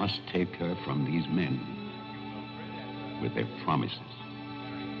that I must take her from these men with their promises,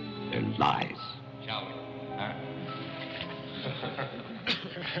 their lies. Shall we? Huh?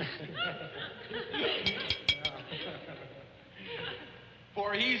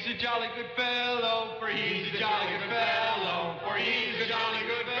 For he's a jolly good fellow, for he's a jolly good fellow, for he's a jolly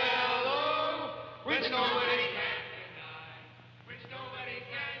good fellow, which nobody can deny, which nobody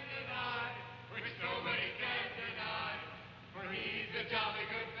can deny, which nobody can deny, for he's a jolly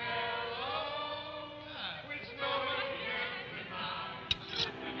good fellow, which nobody can deny.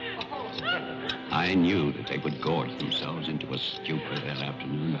 I knew that they would gorge themselves into a stupor that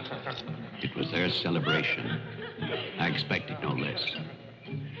afternoon. It was their celebration. I expected no less.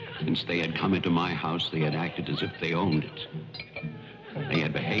 Since they had come into my house, they had acted as if they owned it. They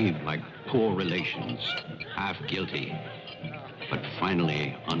had behaved like poor relations, half guilty, but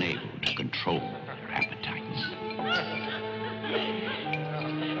finally unable to control their appetites.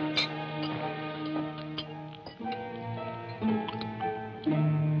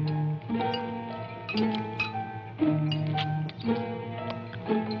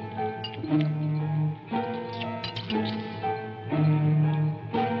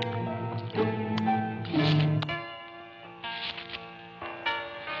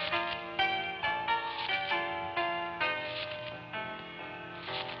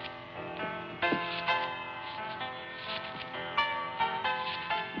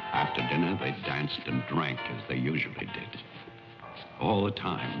 After dinner, they danced and drank as they usually did. All the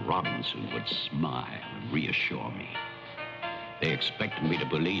time, Robinson would smile and reassure me. They expected me to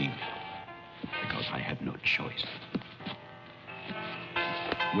believe, because I had no choice.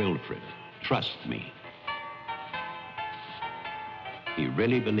 Wilfred, trust me. He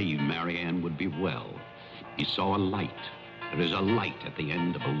really believed Mary Ann would be well. He saw a light. There is a light at the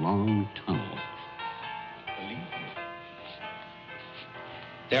end of a long tunnel. Believe me.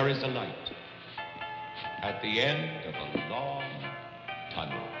 There is a light at the end of a long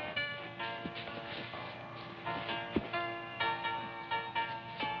tunnel.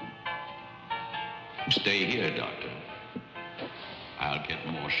 Stay here, Doctor. I'll get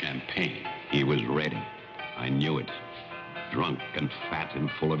more champagne. He was ready. I knew it. Drunk and fat and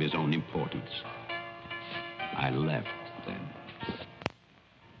full of his own importance. I left then.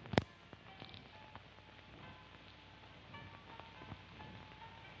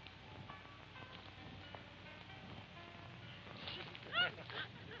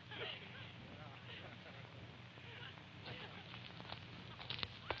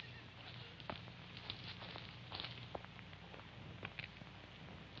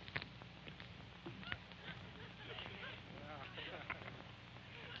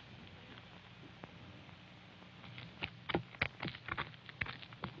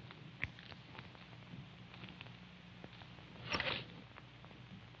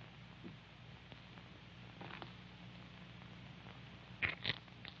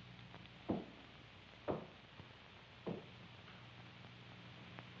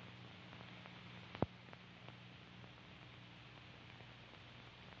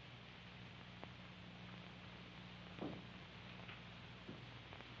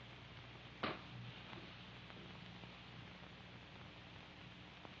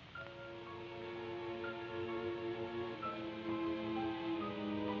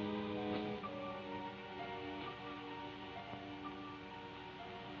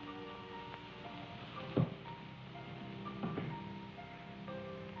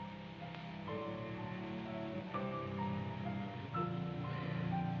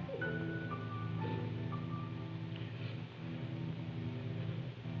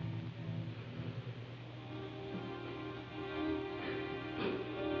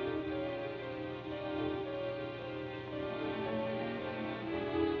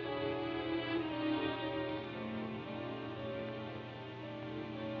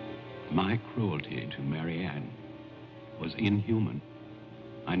 My cruelty to Mary Ann was inhuman.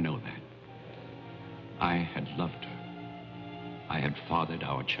 I know that. I had loved her. I had fathered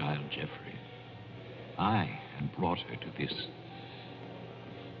our child, Jeffrey. I had brought her to this.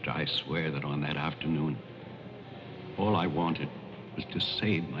 But I swear that on that afternoon, all I wanted was to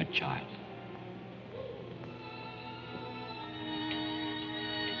save my child.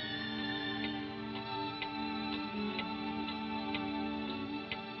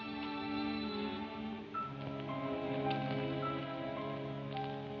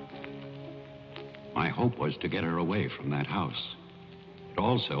 My hope was to get her away from that house. But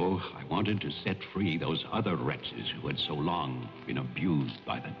also, I wanted to set free those other wretches who had so long been abused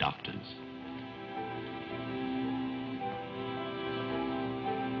by the doctors.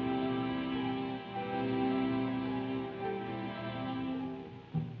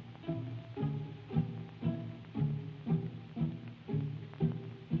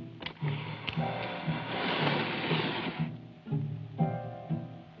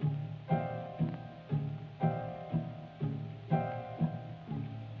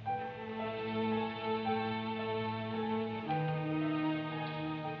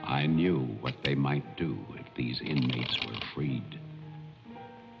 I knew what they might do if these inmates were freed.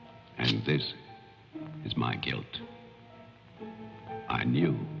 And this is my guilt. I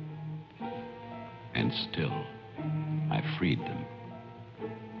knew, and still I freed them.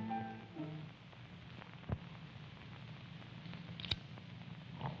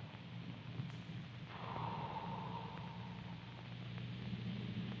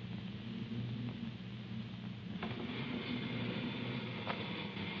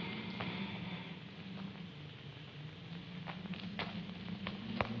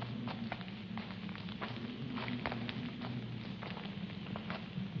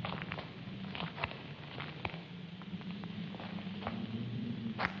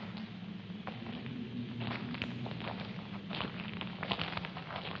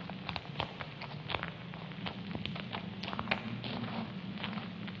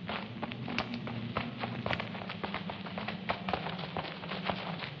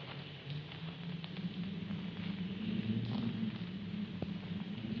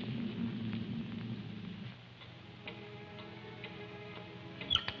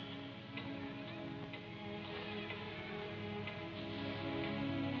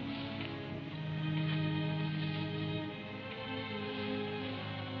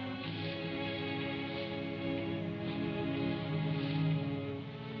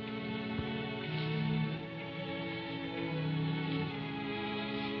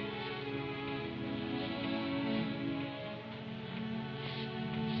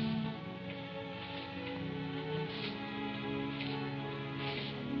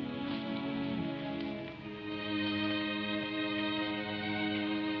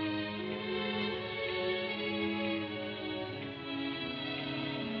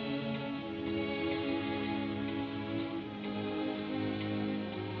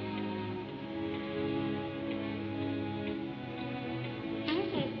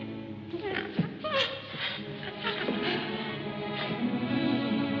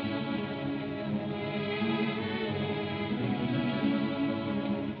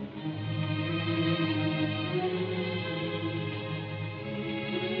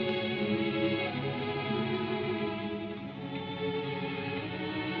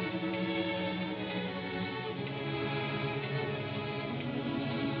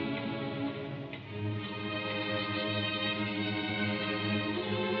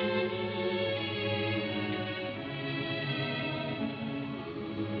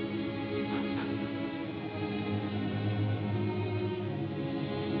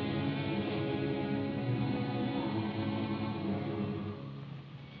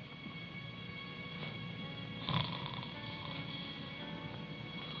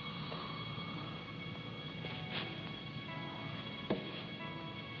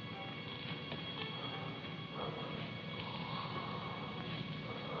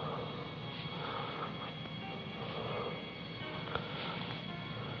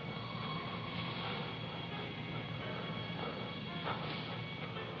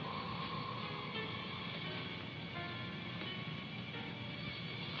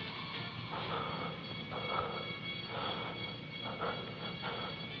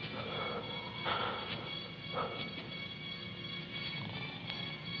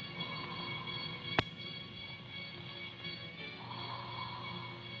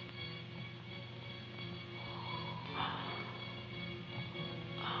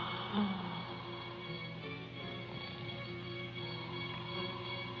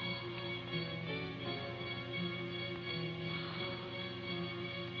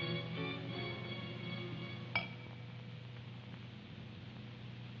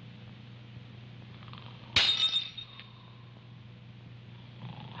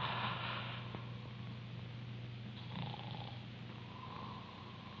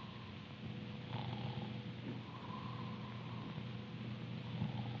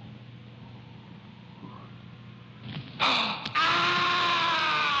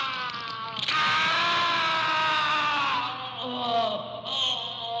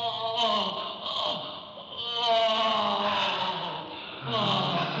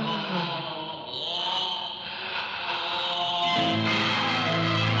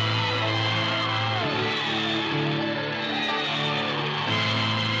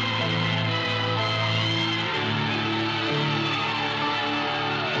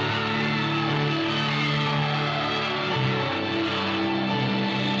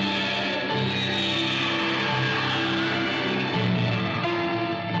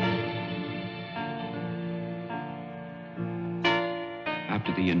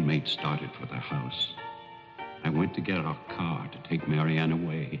 After the inmates started for the house, I went to get our car to take Marianne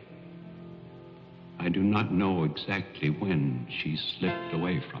away. I do not know exactly when she slipped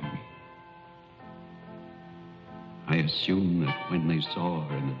away from me. I assume that when they saw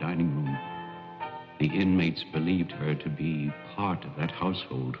her in the dining room, the inmates believed her to be part of that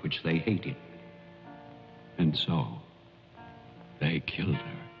household which they hated. And so, they killed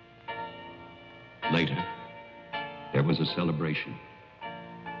her. Later, there was a celebration.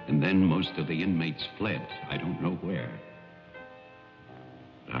 And then most of the inmates fled. I don't know where.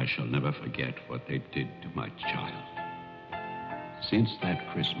 But I shall never forget what they did to my child. Since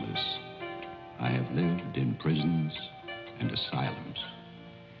that Christmas, I have lived in prisons and asylums.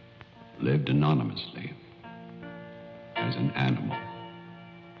 Lived anonymously, as an animal.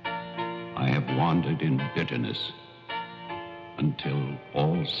 I have wandered in bitterness until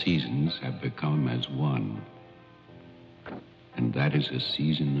all seasons have become as one. And that is a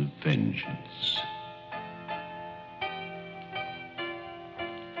season of vengeance.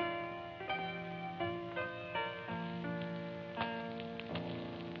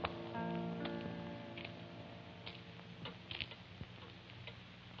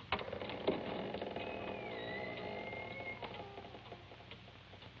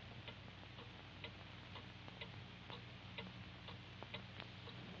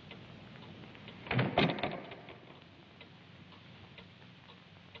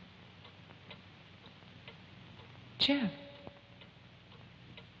 Jeff.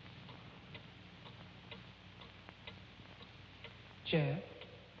 Jeff.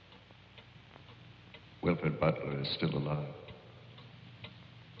 Wilfred Butler is still alive.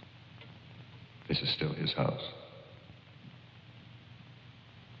 This is still his house.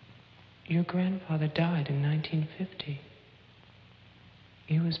 Your grandfather died in 1950.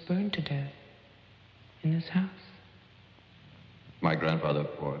 He was burned to death in this house. My grandfather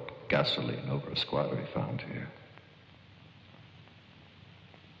poured gasoline over a squatter he found here.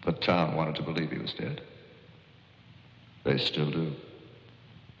 The town wanted to believe he was dead. They still do.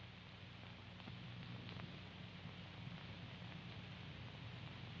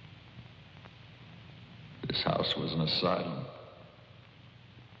 This house was an asylum.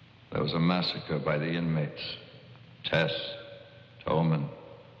 There was a massacre by the inmates. Tess, Tolman,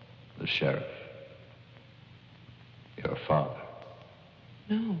 the sheriff. Your father.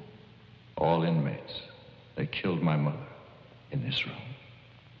 No. All inmates. They killed my mother in this room.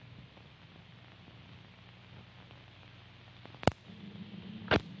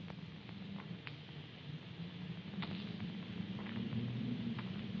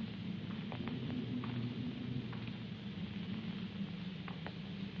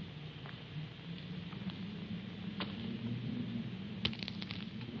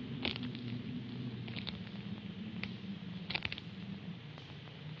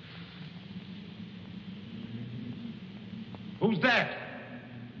 Who's that?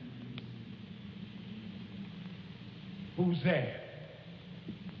 Who's there?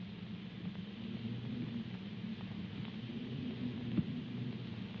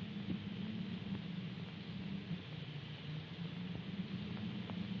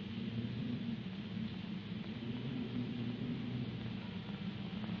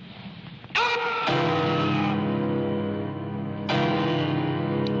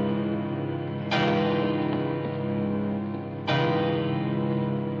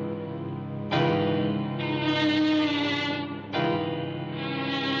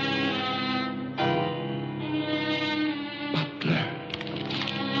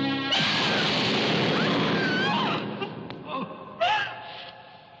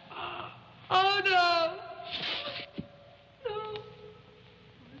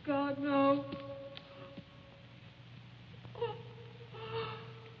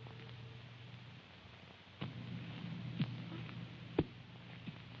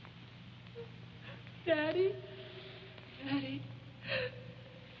 Daddy? Daddy?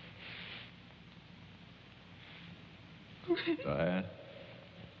 Diane?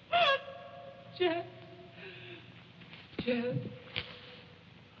 Jeff? Jeff?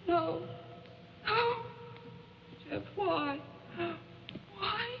 No. No. Jeff, why?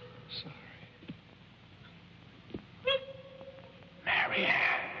 Why? Sorry. Marianne.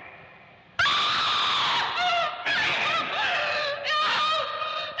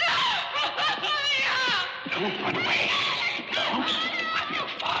 Don't run away. Don't. I'm your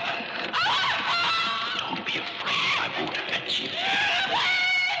father. Don't be afraid. I won't hurt you.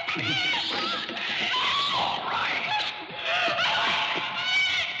 Please. It's all right.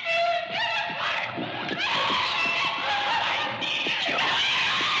 I won't hurt you. I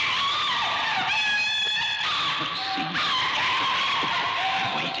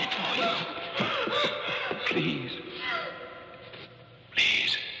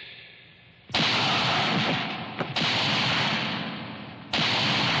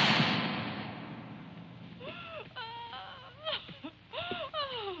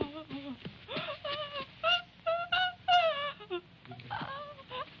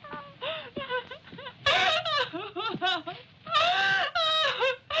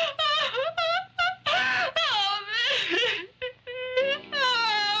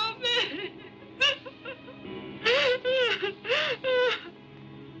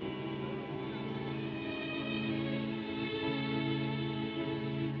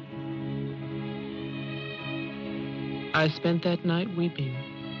I spent that night weeping.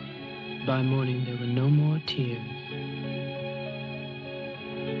 By morning, there were no more tears.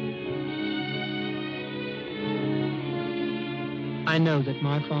 I know that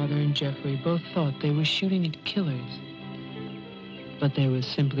my father and Jeffrey both thought they were shooting at killers, but they were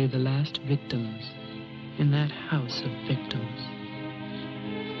simply the last victims in that house of victims.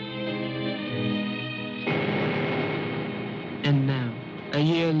 And now, a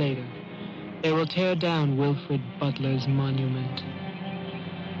year later, they will tear down Wilfred Butler's monument.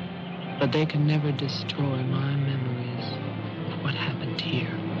 But they can never destroy my memories of what happened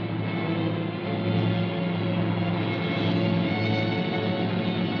here.